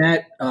understanding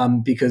that,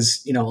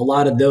 because a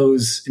lot of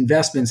those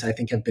investments, I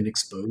think, have been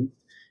exposed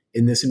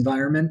in this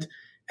environment.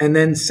 And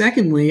then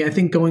secondly, I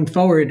think going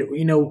forward,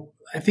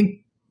 I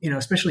think,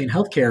 especially in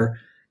healthcare,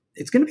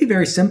 it's going to be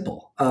very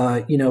simple.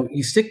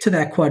 You stick to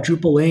that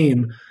quadruple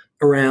aim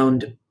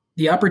around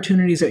the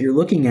opportunities that you're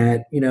looking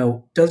at.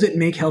 Does it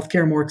make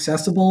healthcare more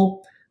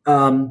accessible?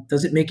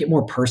 Does it make it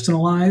more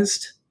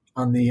personalized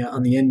on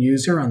the end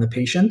user, on the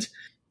patient?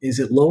 Is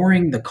it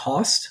lowering the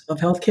cost of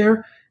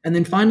healthcare? And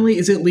then finally,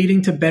 is it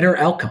leading to better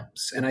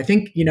outcomes? And I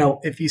think,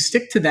 if you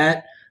stick to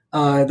that,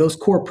 those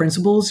core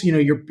principles,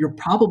 you're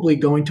probably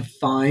going to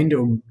find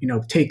or,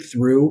 take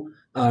through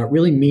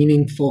really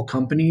meaningful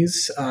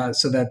companies,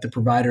 so that the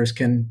providers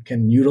can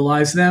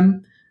utilize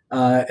them.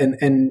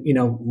 And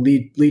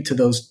lead to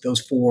those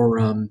four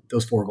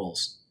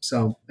goals.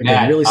 So again,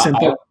 Matt, really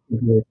simple.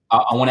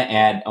 I want to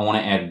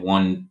add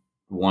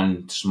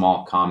one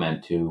small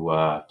comment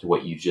to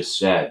what you just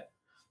said.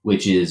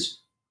 which is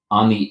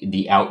on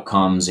the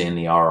outcomes and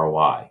the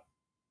ROI.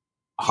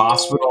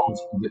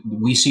 Hospitals,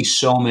 we see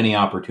so many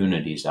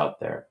opportunities out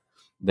there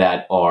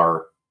that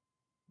are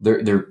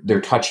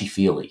they're touchy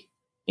feely,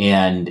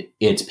 and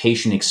it's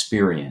patient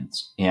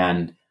experience,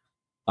 and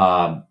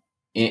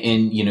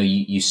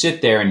you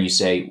sit there and you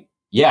say,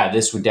 yeah,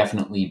 this would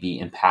definitely be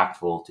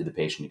impactful to the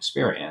patient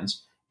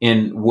experience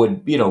and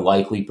would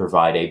likely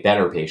provide a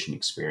better patient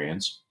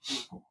experience,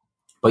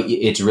 but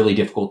it's really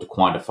difficult to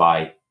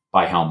quantify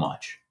by how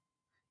much.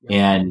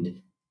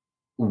 And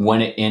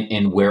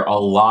where a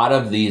lot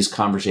of these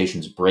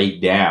conversations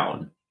break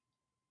down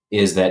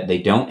is that they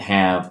don't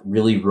have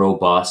really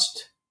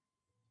robust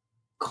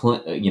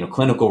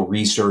clinical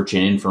research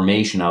and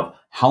information of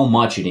how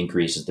much it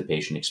increases the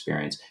patient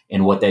experience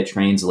and what that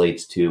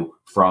translates to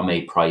from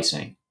a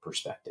pricing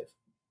perspective.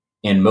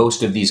 And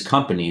most of these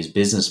companies'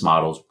 business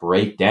models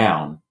break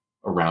down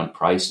around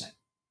pricing.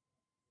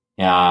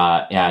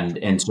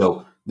 And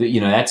so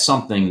that's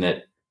something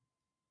that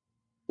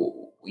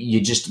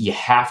you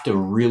have to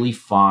really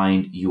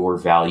find your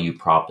value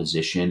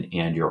proposition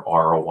and your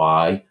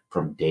ROI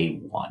from day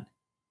one.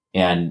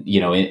 And,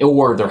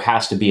 or there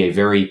has to be a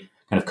very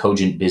kind of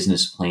cogent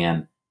business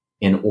plan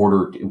in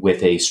order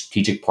with a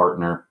strategic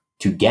partner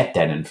to get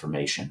that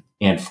information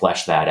and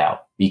flesh that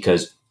out,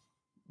 because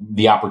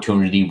the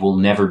opportunity will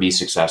never be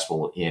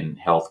successful in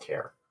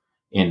healthcare,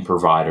 in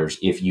providers,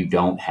 if you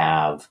don't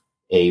have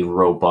a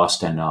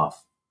robust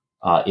enough,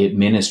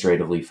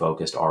 administratively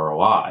focused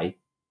ROI,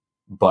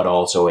 but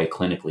also a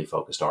clinically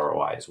focused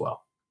ROI as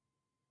well.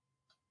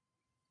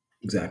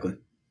 Exactly.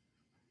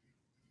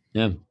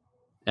 Yeah.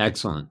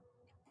 Excellent.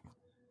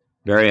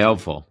 Very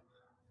helpful.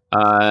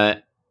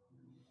 I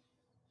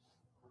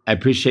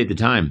appreciate the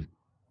time.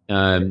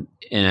 And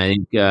I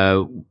think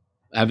I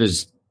have a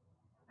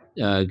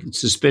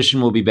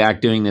suspicion we'll be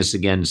back doing this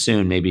again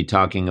soon, maybe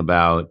talking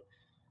about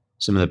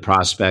some of the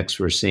prospects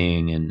we're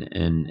seeing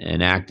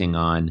and acting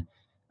on.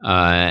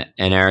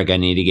 And Eric, I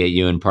need to get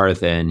you and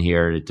Partha in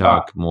here to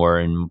talk more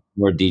in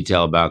more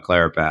detail about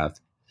Claripath.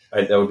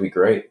 That would be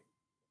great.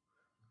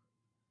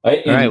 All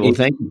right. Well,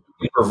 thank you.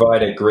 You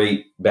provide a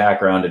great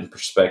background and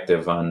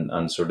perspective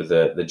on sort of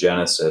the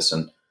genesis.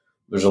 And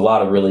there's a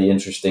lot of really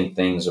interesting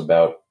things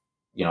about,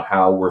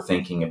 how we're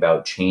thinking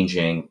about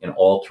changing and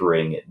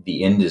altering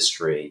the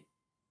industry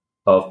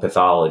of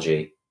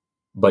pathology,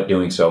 but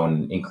doing so in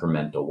an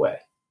incremental way.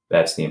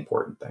 That's the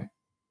important thing.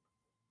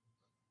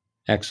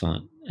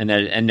 Excellent. And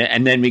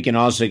then we can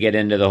also get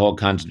into the whole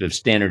concept of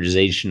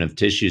standardization of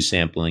tissue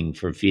sampling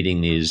for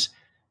feeding these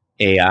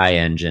AI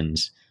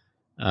engines,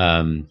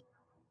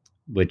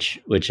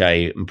 which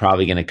I am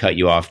probably going to cut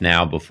you off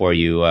now before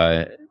you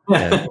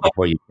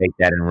before you take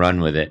that and run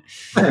with it.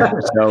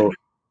 So,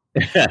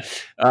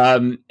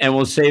 and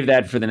we'll save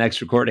that for the next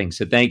recording.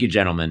 So thank you,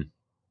 gentlemen.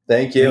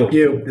 Thank you. Thank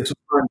you. This was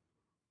fun.